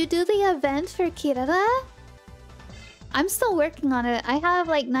 Did you do the event for Kirara? I'm still working on it. I have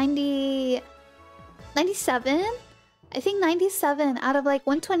like 97? I think 97 out of like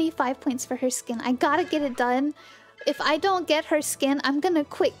 125 points for her skin. I gotta get it done. If I don't get her skin, I'm gonna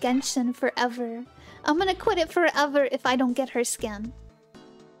quit Genshin forever. I'm gonna quit it forever if I don't get her skin.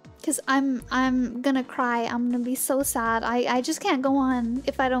 Cause I'm gonna cry. I'm gonna be so sad. I just can't go on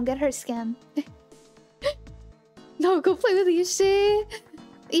if I don't get her skin. No, go play with Ishi.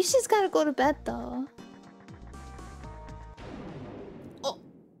 Ishi's gotta go to bed though. Oh.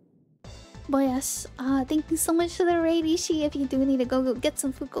 But yes, thank you so much for the raid, Ishi. If you do need to go get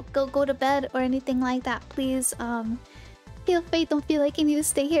some food, go to bed or anything like that, please feel free. Don't feel like you need to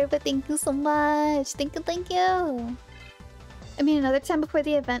stay here, but thank you so much. Thank you. I mean, another time before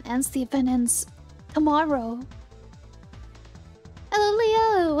the event ends. The event ends tomorrow. Hello,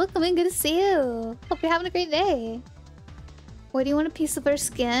 Leo. Welcome in. Good to see you. Hope you're having a great day. Why do you want a piece of her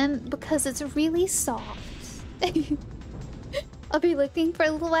skin? Because it's really soft. I'll be looking for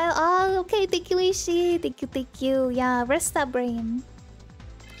a little while. Oh, okay. Thank you, Ishi. Thank you. Yeah, rest that brain.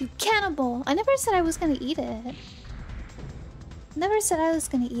 You cannibal. I never said I was gonna eat it.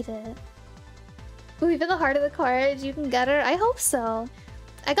 Leave in the heart of the cards. You can get her. I hope so.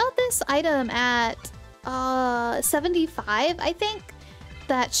 I got this item at 75, I think,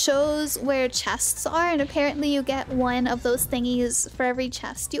 that shows where chests are, and apparently you get one of those thingies for every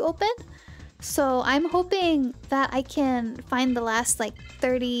chest you open. So I'm hoping that I can find the last like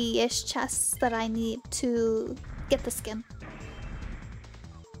 30-ish chests that I need to get the skin.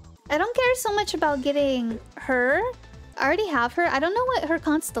 I don't care so much about getting her. I already have her. I don't know what her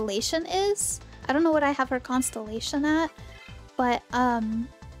constellation is. I don't know what I have her constellation at, but as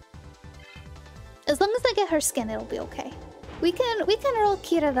long as I get her skin, it'll be okay. We can roll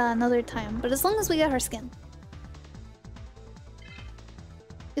Kirara another time, but as long as we get her skin.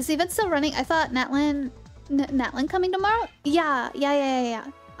 Is the event still running? I thought Natlin coming tomorrow? Yeah. I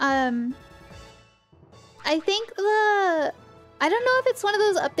think I don't know if it's one of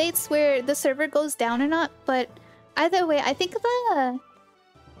those updates where the server goes down or not, but either way, I think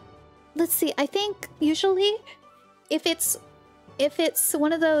let's see, I think usually if it's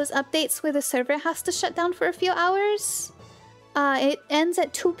one of those updates where the server has to shut down for a few hours, it ends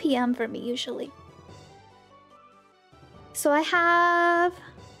at 2 PM for me usually. So I have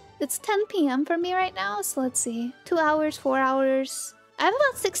It's 10 p.m. for me right now, so let's see. 2 hours, 4 hours. I have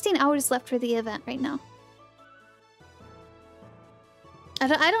about 16 hours left for the event right now. I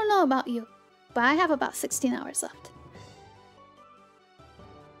don't know about you, but I have about 16 hours left.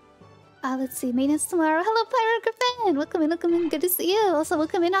 Let's see. Maintenance tomorrow. Hello, Pyro Griffin! Welcome in, welcome in. Good to see you. Also,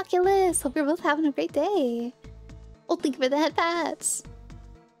 welcome in, Oculus. Hope you're both having a great day. Oh, thank you for the head pats.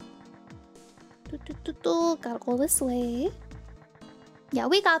 Gotta go this way. Yeah,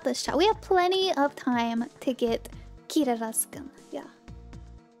 we got this, chat. We have plenty of time to get Kirara's skin. Yeah.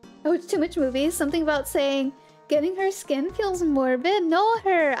 I watched too much movies. Something about saying getting her skin feels morbid. No,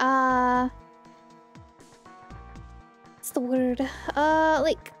 what's the word?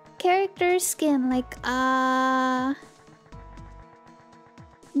 Like character skin. Like,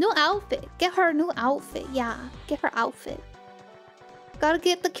 new outfit. Get her a new outfit. Yeah, get her outfit. Gotta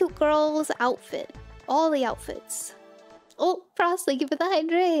get the cute girl's outfit. All the outfits. Oh, Frost, thank you for the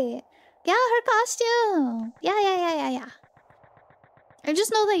hydrate. Yeah, her costume. Yeah. I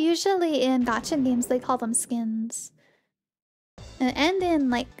just know that usually in gacha games they call them skins. And in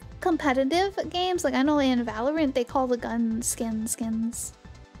like competitive games, like I know in Valorant they call the gun skins.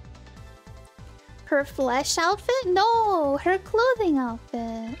 Her flesh outfit? No, her clothing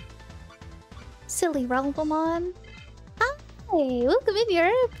outfit. Silly Relvamon. Hi, welcome in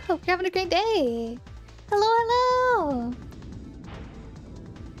Europe. Hope you're having a great day. Hello.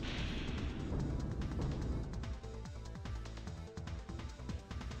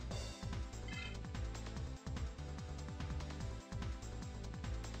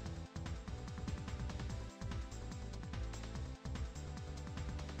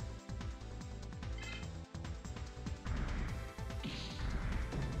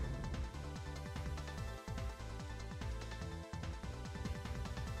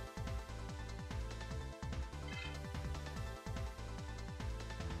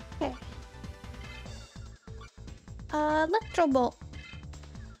 Okay. Electro Bolt.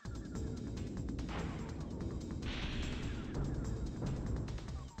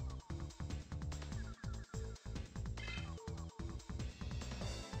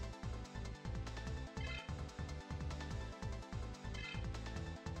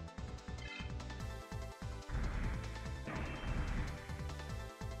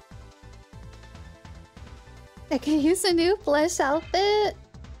 I can use a new flesh outfit.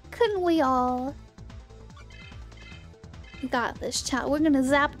 Couldn't we all? We got this, chat. We're gonna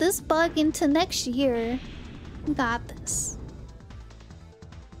zap this bug into next year. We got this.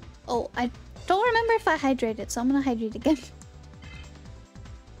 Oh, I don't remember if I hydrated, so I'm gonna hydrate again.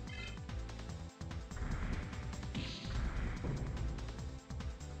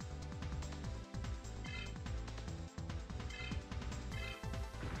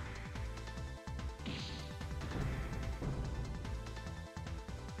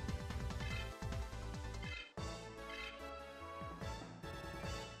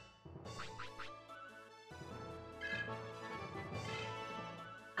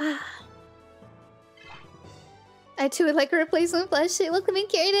 I too would like a replacement flesh shit. Welcome in,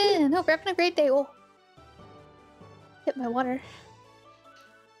 Kieran. Hope you're having a great day. Oh, hit my water.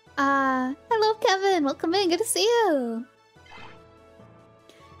 Hello, Kevin. Welcome in. Good to see you.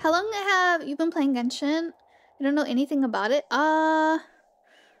 How long have you been playing Genshin? I don't know anything about it. Not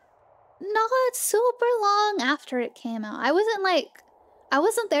super long after it came out. I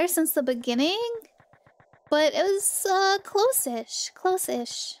wasn't there since the beginning, but it was close-ish.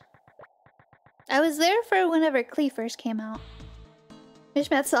 I was there for whenever Klee first came out.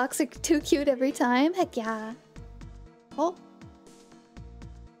 Mishmat socks are too cute every time. Heck yeah. Oh.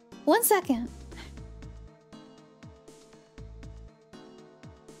 1 second.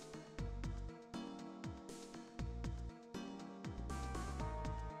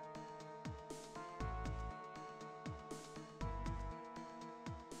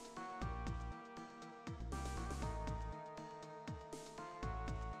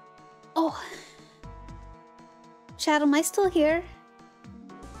 Oh. Chat, am I still here?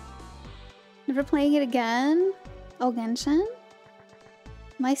 Never playing it again? Oh, Genshin?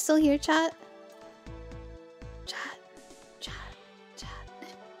 Am I still here, chat? Chat.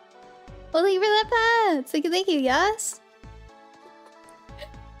 Well, thank you for that, Pat! Thank you, yes?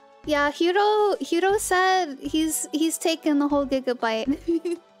 Yeah, Hiro said he's taken the whole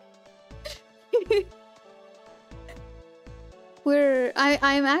gigabyte.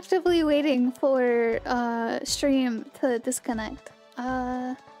 I'm actively waiting for stream to disconnect.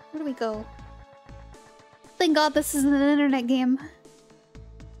 Where do we go? Thank God this isn't an internet game.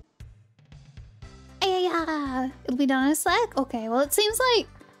 Yeah, it'll be done in a sec? Okay, well it seems like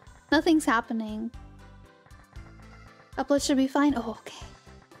nothing's happening. Upload should be fine. Oh, okay.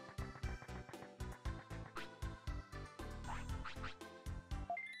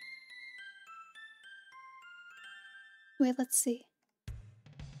 Wait, let's see.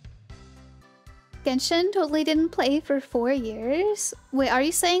 Genshin totally didn't play for 4 years. Wait, are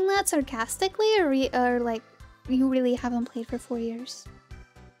you saying that sarcastically, or like you really haven't played for 4 years?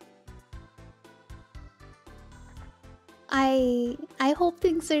 I hope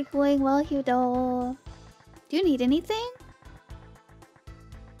things are going well, Hudo. Do you need anything?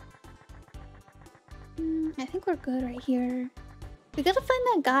 I think we're good right here. We gotta find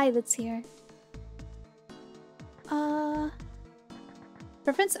that guy that's here.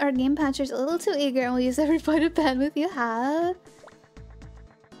 Preference our game patchers a little too eager and will use every point of bandwidth you have.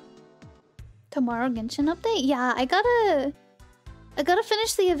 Tomorrow Genshin update? Yeah, I gotta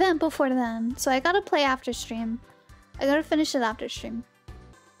finish the event before then. So I gotta play after stream. I gotta finish it after stream.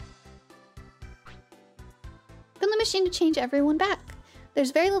 Put the machine to change everyone back. There's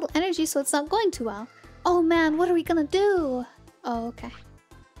very little energy, so it's not going too well. Oh man, what are we gonna do? Oh, okay.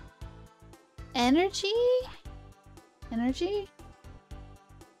 Energy? Energy?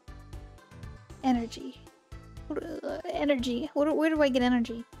 Energy. Energy. Where do I get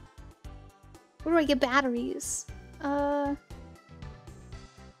energy? Where do I get batteries?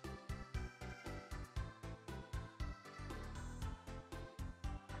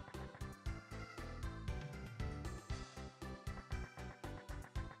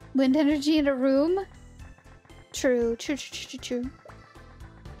 Wind energy in a room? True.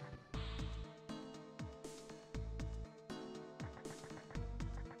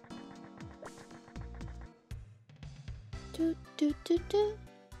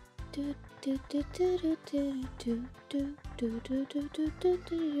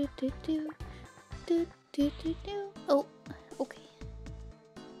 Oh, okay.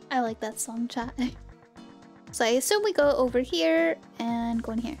 I like that song, chat. So I assume we go over here and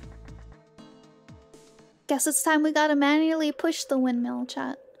go in here. Guess it's time we gotta manually push the windmill,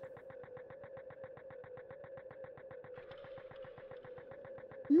 chat.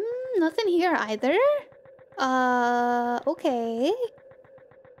 Nothing here either. Okay.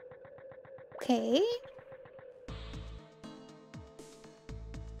 Okay.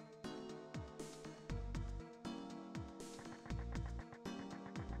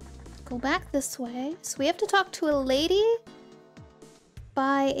 Go back this way. So we have to talk to a lady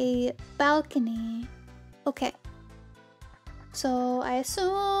by a balcony. Okay. So I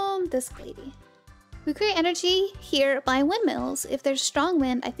assume this lady. We create energy here by windmills. If there's strong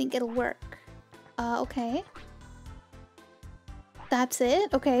wind, I think it'll work. Okay. That's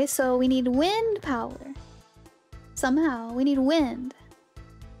it? Okay, so we need wind power. Somehow, we need wind.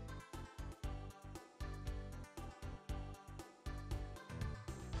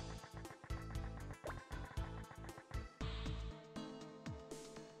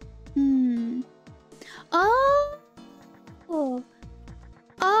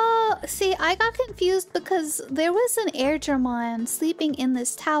 See, I got confused because there was an air Digimon sleeping in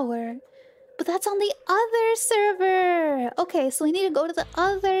this tower. But that's on the other server! Okay, so we need to go to the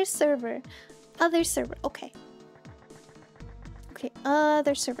other server. Other server, okay. Okay,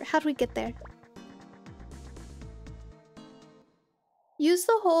 other server. How do we get there? Use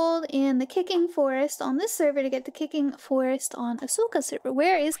the hold in the Kicking Forest on this server to get the Kicking Forest on Asuka server.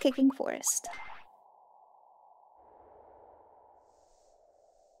 Where is Kicking Forest?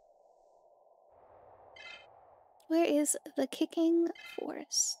 Where is the Kicking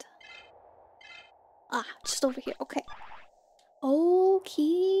Forest? Ah, just over here. Okay.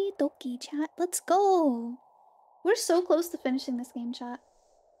 Okie dokie, chat. Let's go. We're so close to finishing this game, chat.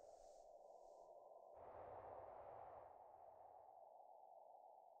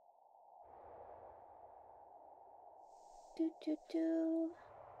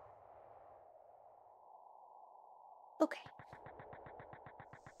 Okay.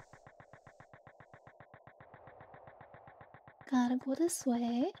 Gotta go this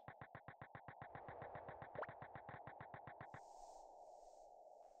way.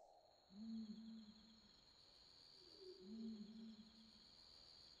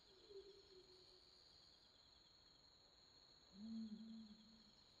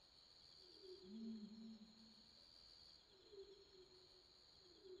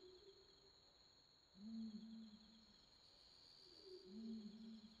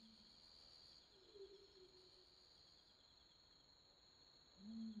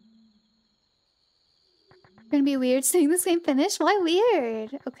 Gonna be weird seeing this game finish? Why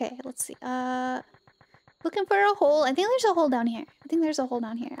weird? Okay, let's see. Looking for a hole. I think there's a hole down here. I think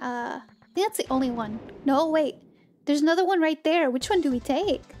that's the only one. No, wait. There's another one right there. Which one do we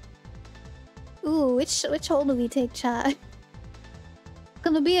take? Ooh, which hole do we take, chat?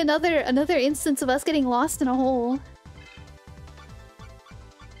 Gonna be another instance of us getting lost in a hole.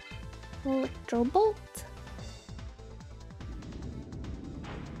 Electro bolt.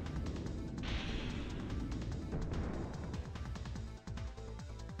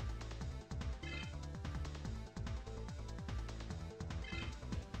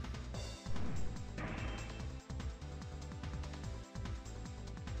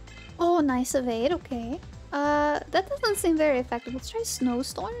 Oh, nice evade, okay. That doesn't seem very effective. Let's try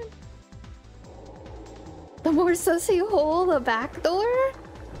snowstorm. The more sus you hold, the back door?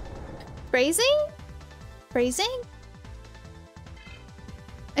 Phrasing? Phrasing?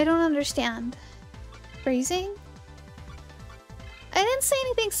 I don't understand. Phrasing? I didn't say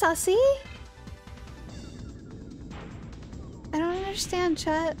anything sussy. I don't understand,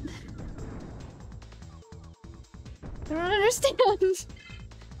 chat. I don't understand.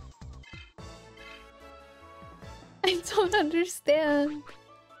 I don't understand.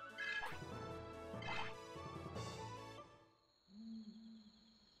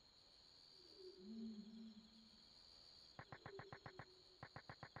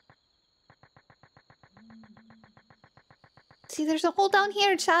 See, there's a hole down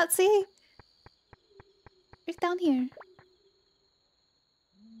here, chat, see? Right down here.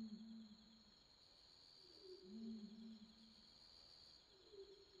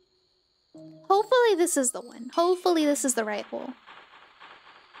 Hopefully this is the one. Hopefully this is the right hole.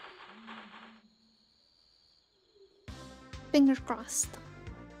 Fingers crossed.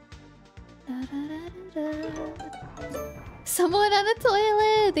 Someone on the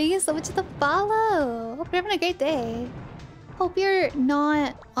toilet! Thank you so much for the follow! Hope you're having a great day. Hope you're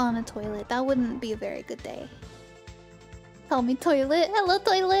not on a toilet. That wouldn't be a very good day. Call me toilet. Hello,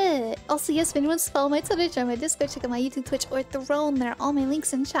 toilet! Also, yes, if anyone wants to follow my Twitter, join my Discord, check out my YouTube, Twitch, or Throne. There are all my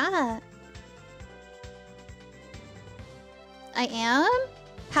links in chat. I am?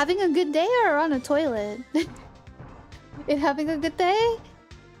 Having a good day or on a toilet? In having a good day?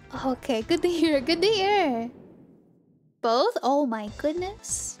 Okay, good to hear, good to hear. Both? Oh my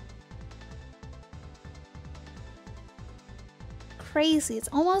goodness. Crazy. It's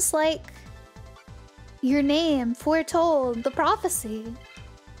almost like your name foretold the prophecy.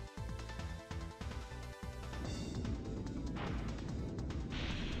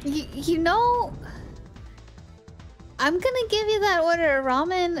 You know, I'm gonna give you that order of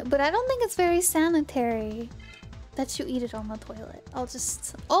ramen, but I don't think it's very sanitary that you eat it on the toilet. I'll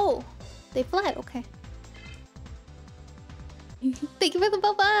just... Oh! They fled, okay. Thank you for the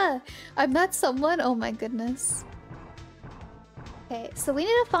bubba! I'm not someone? Oh my goodness. Okay, so we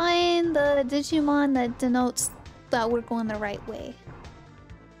need to find the Digimon that denotes that we're going the right way.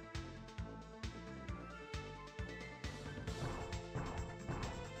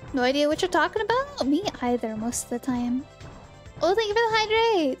 No idea what you're talking about? Me either, most of the time. Oh, thank you for the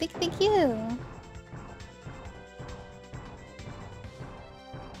hydrate! Thank you!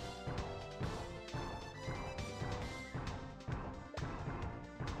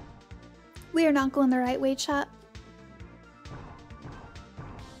 We are not going the right way, chat.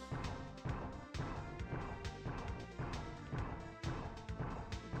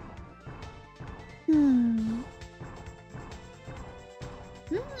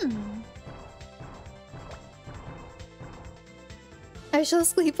 I shall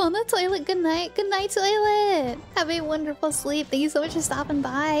sleep on the toilet. Good night. Good night, toilet. Have a wonderful sleep. Thank you so much for stopping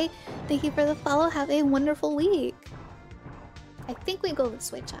by. Thank you for the follow. Have a wonderful week. I think we go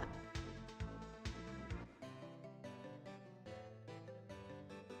this way, chat.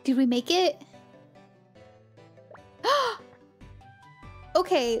 Did we make it?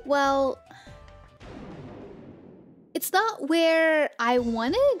 Okay, well... It's not where I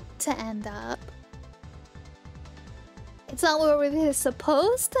wanted to end up. It's not where we're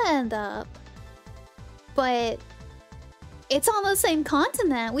supposed to end up. But... It's on the same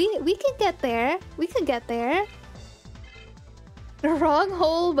continent. We could get there. We could get there. The wrong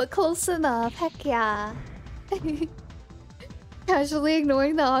hole, but close enough. Heck yeah. Casually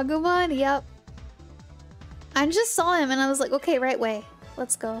ignoring the Agumon? Yep. I just saw him and I was like, okay, right way.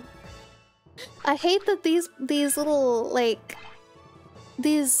 Let's go. I hate that these little, like...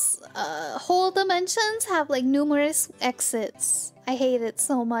 These, whole dimensions have, like, numerous exits. I hate it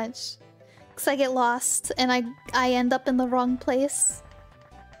so much. Because I get lost and I end up in the wrong place.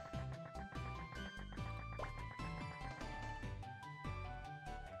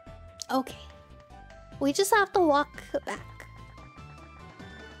 Okay. We just have to walk back.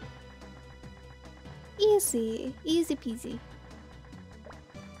 Easy. Easy peasy.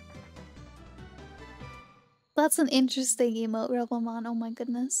 That's an interesting emote, Rebelmon. Oh my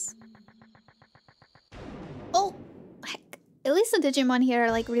goodness. Oh! Heck. At least the Digimon here are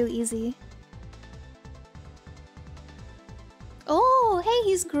like really easy. Oh, hey,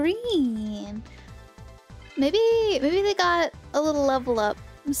 he's green. Maybe they got a little level up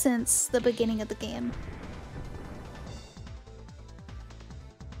since the beginning of the game.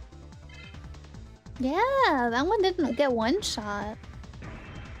 Yeah, that one didn't get one shot.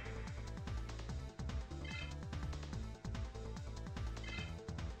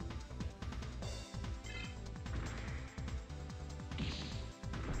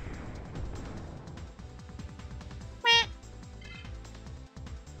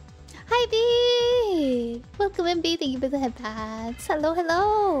 welcome and thank you for the headpads. Hello,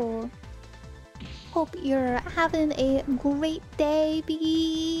 hello. Hope you're having a great day,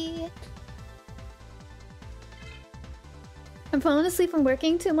 B. I'm falling asleep from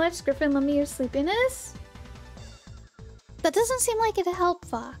working too much. Griffin, lend me your sleepiness. That doesn't seem like it'd help,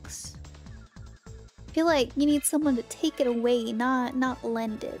 Fox. I feel like you need someone to take it away, not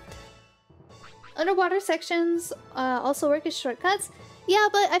lend it. Underwater sections also work as shortcuts. Yeah,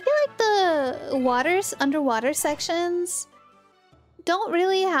 but I feel like the underwater sections don't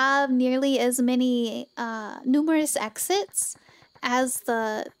really have nearly as many numerous exits as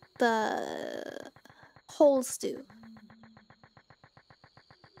the holes do.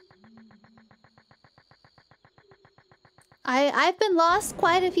 I've been lost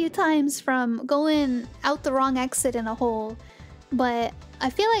quite a few times from going out the wrong exit in a hole, but I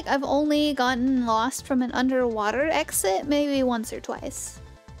feel like I've only gotten lost from an underwater exit maybe once or twice.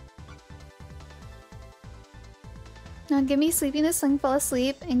 Now give me sleepiness so I can fall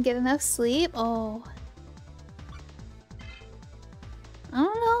asleep and get enough sleep. Oh. I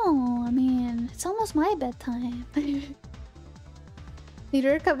don't know. I mean, it's almost my bedtime. Need to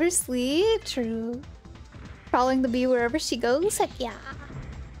recover sleep? True. Following the bee wherever she goes? Heck yeah.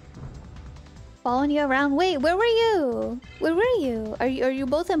 Following you around. Wait, where were you? Where were you? Are you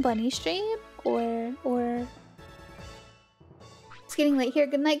both in Bunny stream? Or... It's getting late here.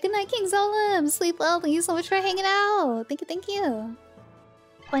 Good night, King Zolum. Sleep well. Thank you so much for hanging out. Thank you.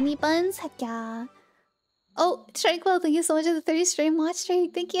 Bunny buns? Heck yeah. Oh, Tranquil, thank you so much for the 30 stream watch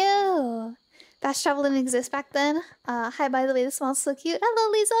streak. Thank you. Fast travel didn't exist back then. Hi, by the way, this model's so cute.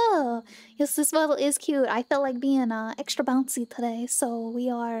 Hello, Lisa. Yes, this model is cute. I felt like being extra bouncy today, so we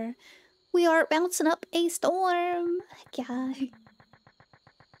are bouncing up a storm. Heck yeah.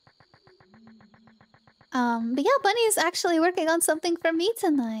 But yeah, Bunny's actually working on something for me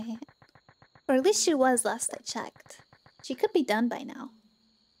tonight. Or at least she was last I checked. She could be done by now.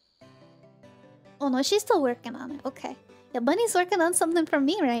 Oh no, she's still working on it. Okay. Yeah, Bunny's working on something for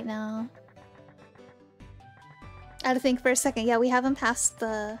me right now. I had to think for a second. Yeah, we haven't passed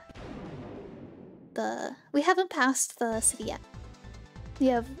the city yet.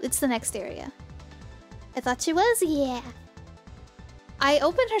 Yeah, it's the next area. I thought she was, yeah. I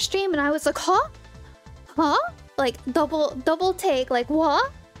opened her stream and I was like, huh? Huh? Like double take, like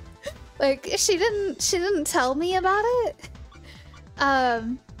what? Like she didn't tell me about it.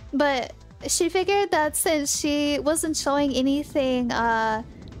 But she figured that since she wasn't showing anything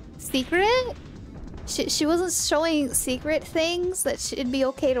secret, she wasn't showing secret things that it'd be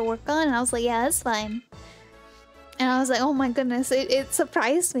okay to work on, and I was like, yeah, that's fine. And I was like, oh my goodness, it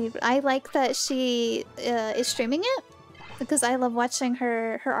surprised me. But I like that she is streaming it because I love watching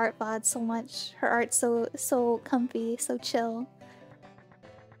her art VOD so much. Her art's so comfy, so chill.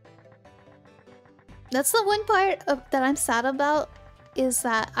 That's the one part that I'm sad about, is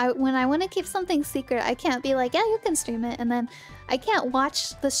that when I want to keep something secret, I can't be like, yeah, you can stream it, and then I can't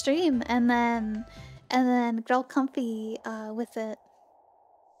watch the stream and then get all comfy with it.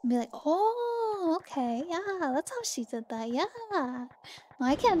 And be like, oh, okay, yeah, that's how she did that, yeah. No,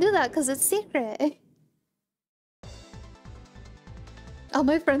 I can't do that because it's secret. All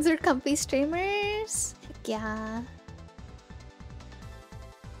my friends are comfy streamers? Heck yeah.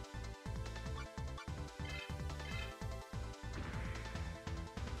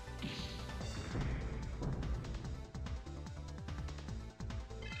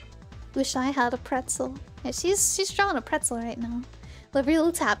 Wish I had a pretzel. Yeah, she's drawing a pretzel right now. Love your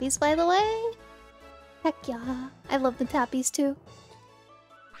little tappies, by the way. Heck yeah. I love the tappies too.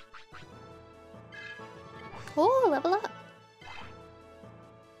 Oh, level up.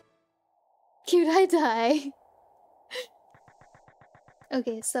 Cute, I die.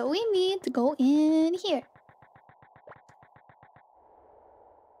 Okay, so we need to go in here.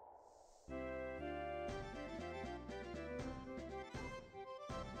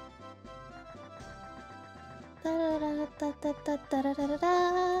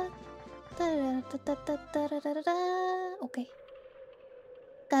 Okay.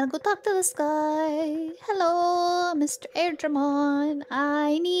 Gotta go talk to this guy. Hello, Mr. Airdramon.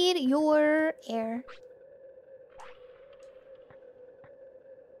 I need your air.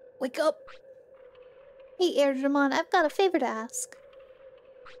 Wake up. Hey, Airdramon, I've got a favor to ask.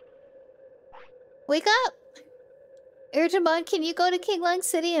 Wake up! Airdramon, can you go to Kinglang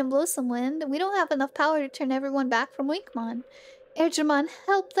City and blow some wind? We don't have enough power to turn everyone back from Wakemon. Airdramon,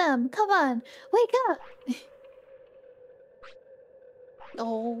 help them! Come on! Wake up!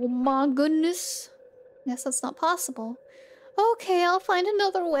 Oh my goodness. Guess that's not possible. Okay, I'll find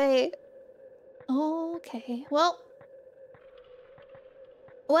another way. Okay, well...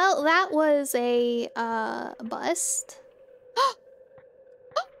 Well, that was a bust.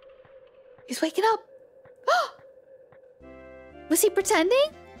 He's waking up. Was he pretending?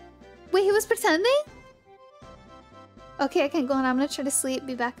 Wait, he was pretending? Okay, I can't go on. I'm gonna try to sleep.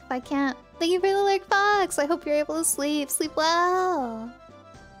 Be back if I can't. Thank you for the lyric, Fox. I hope you're able to sleep. Sleep well.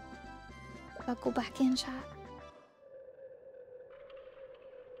 I'll go back in, chat.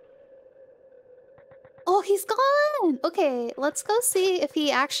 Oh, he's gone! Okay, let's go see if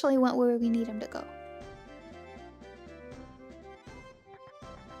he actually went where we need him to go.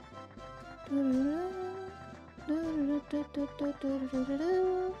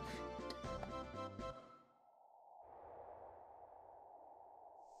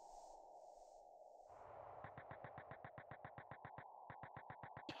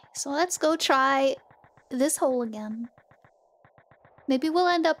 So let's go try this hole again. Maybe we'll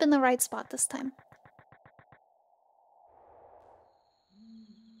end up in the right spot this time.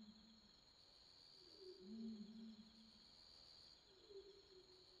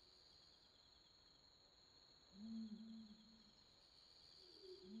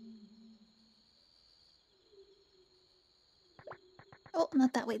 Oh,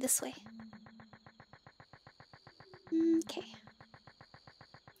 not that way, this way. Okay.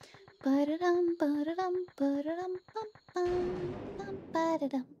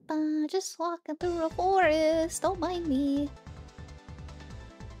 Just walking through a forest, don't mind me.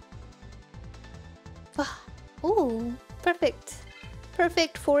 Ooh, perfect.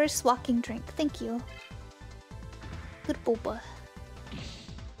 Perfect forest walking drink, thank you. Good boba.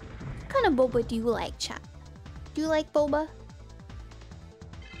 What kind of boba do you like, chat? Do you like boba?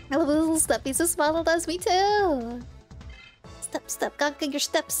 I love a little step. He's so small, does me too. Step, step. Gotta get your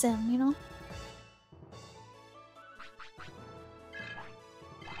steps in, you know?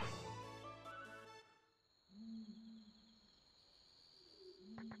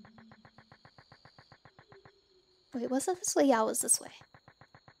 Wait, was it this way? Yeah, it was this way.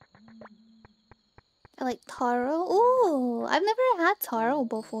 I like taro. Ooh, I've never had taro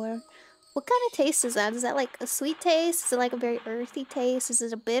before. What kind of taste is that? Is that like a sweet taste? Is it like a very earthy taste? Is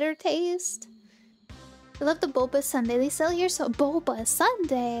it a bitter taste? I love the boba sundae they sell here. So boba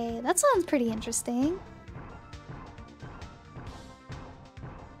sundae. That sounds pretty interesting.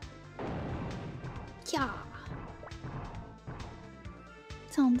 Yeah.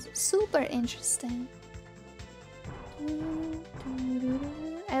 Sounds super interesting.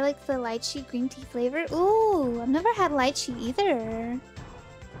 I like the lychee green tea flavor. Ooh, I've never had lychee either.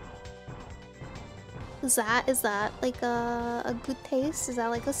 Is that like a good taste? Is that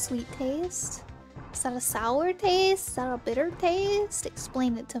like a sweet taste? Is that a sour taste? Is that a bitter taste?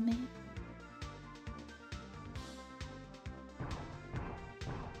 Explain it to me.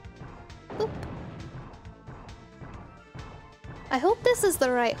 Oop. I hope this is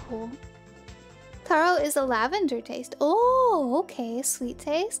the right hole. Taro is a lavender taste. Oh, okay, sweet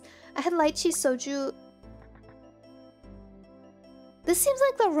taste. I had lychee soju. This seems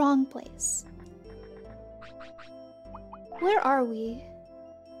like the wrong place. Where are we?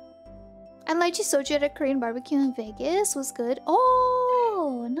 I had lychee soju at a Korean barbecue in Vegas. Was good.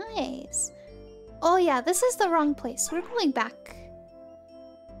 Oh, nice. Oh yeah, this is the wrong place. We're going back.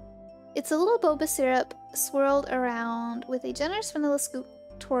 It's a little boba syrup swirled around with a generous vanilla scoop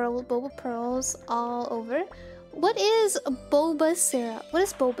twirl with boba pearls all over. What is boba syrup? What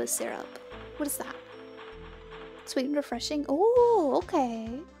is boba syrup? What is that? Sweet and refreshing. Oh,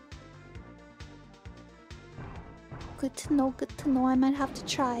 okay. Good to know, good to know. I might have to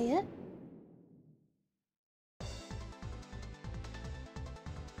try it.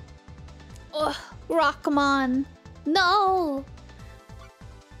 Ugh, Rockmon. No!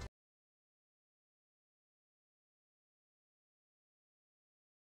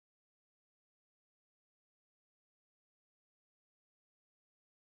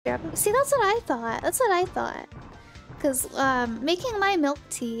 See, that's what I thought. That's what I thought. Because making my milk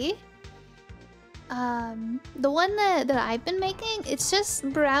tea, the one that I've been making, it's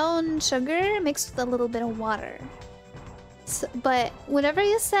just brown sugar mixed with a little bit of water. So, but whenever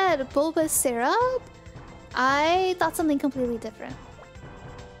you said boba syrup, I thought something completely different.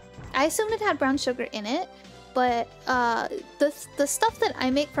 I assumed it had brown sugar in it, but the stuff that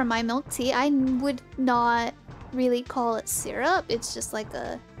I make from my milk tea, I would not really call it syrup. It's just like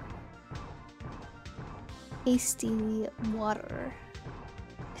a tasty water.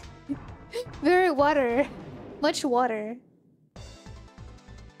 Very water. Much water.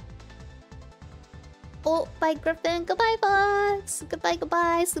 Oh, bye Griffin. Goodbye, Fox. Goodbye,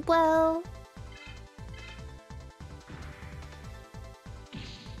 goodbye. Sleep well.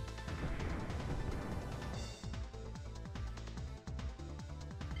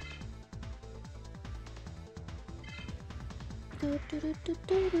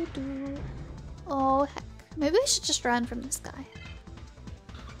 Oh heck. Maybe I should just run from this guy.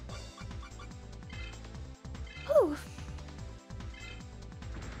 Whew.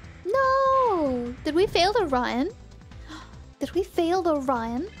 No! Did we fail to run? Did we fail to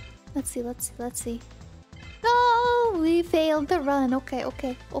run? Let's see, let's see, let's see. No! We failed to run. Okay,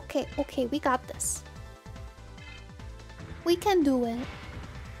 okay, okay, okay. We got this. We can do it.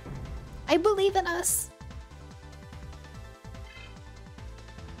 I believe in us.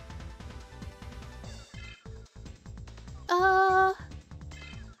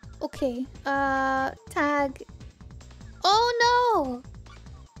 Okay. Tag. Oh no!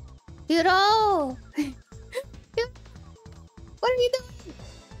 Hiro! What are you doing?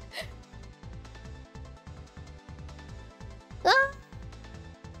 Ah!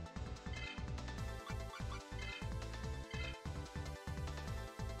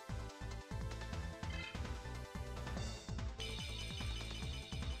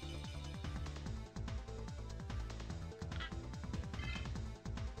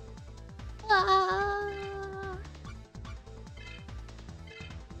 Ah!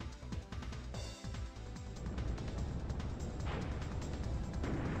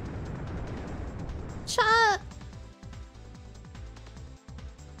 Chat!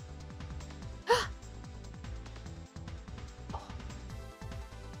 Ah!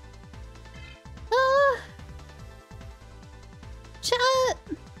 Chat!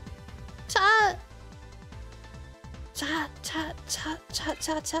 Chat! Chat, chat, chat, chat,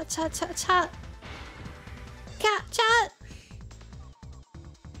 chat, chat, chat, chat, chat. Cat, chat!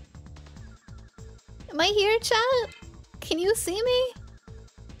 Am I here, chat? Can you see me?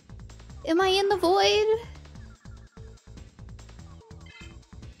 Am I in the void?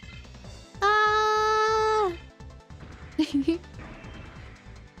 Ah!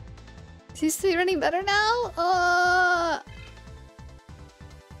 Is he running better now?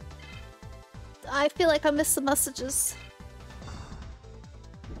 I feel like I missed some messages.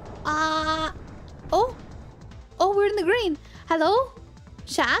 Oh! Oh, we're in the green. Hello?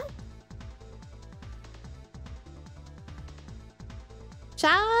 Chat?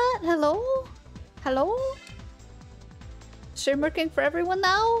 Chat? Hello? Hello? Stream working for everyone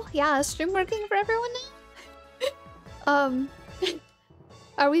now? Yeah, stream working for everyone now?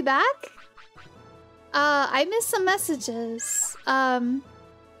 Are we back? I missed some messages.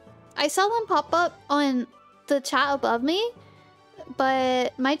 I saw them pop up on the chat above me,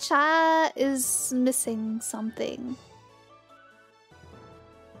 but my chat is missing something.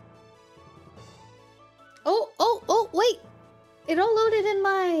 Oh, wait! It all loaded in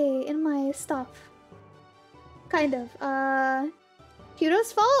my stuff. Kind of.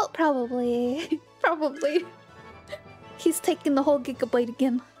 Hiro's fault? Probably. Probably. He's taking the whole gigabyte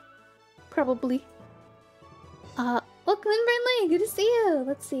again. Probably. Welcome in, Brinley! Good to see you!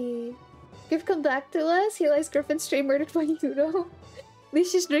 Let's see. Griff come back to us. He likes Griffin straight murdered by Yudo. At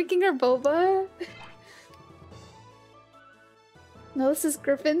least she's drinking her boba. No, this is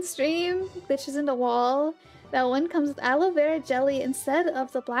Griffin's stream. Glitches in the wall. That one comes with aloe vera jelly instead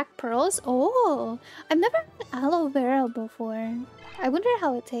of the black pearls. Oh! I've never had aloe vera before. I wonder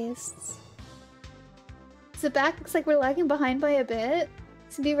how it tastes. Is it back? Looks like we're lagging behind by a bit.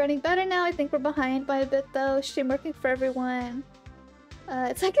 Seems to be running better now. I think we're behind by a bit though. Stream working for everyone.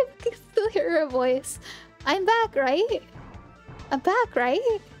 It's like I can still hear her voice. I'm back, right? I'm back, right?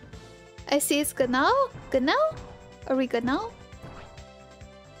 I see it's good now? Good now? Are we good now?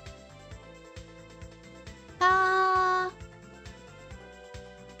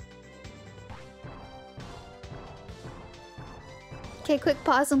 Okay, quick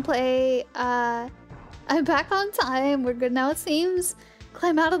pause and play. I'm back on time. We're good now, it seems.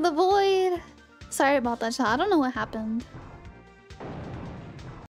 Climb out of the void. Sorry about that, chat. I don't know what happened.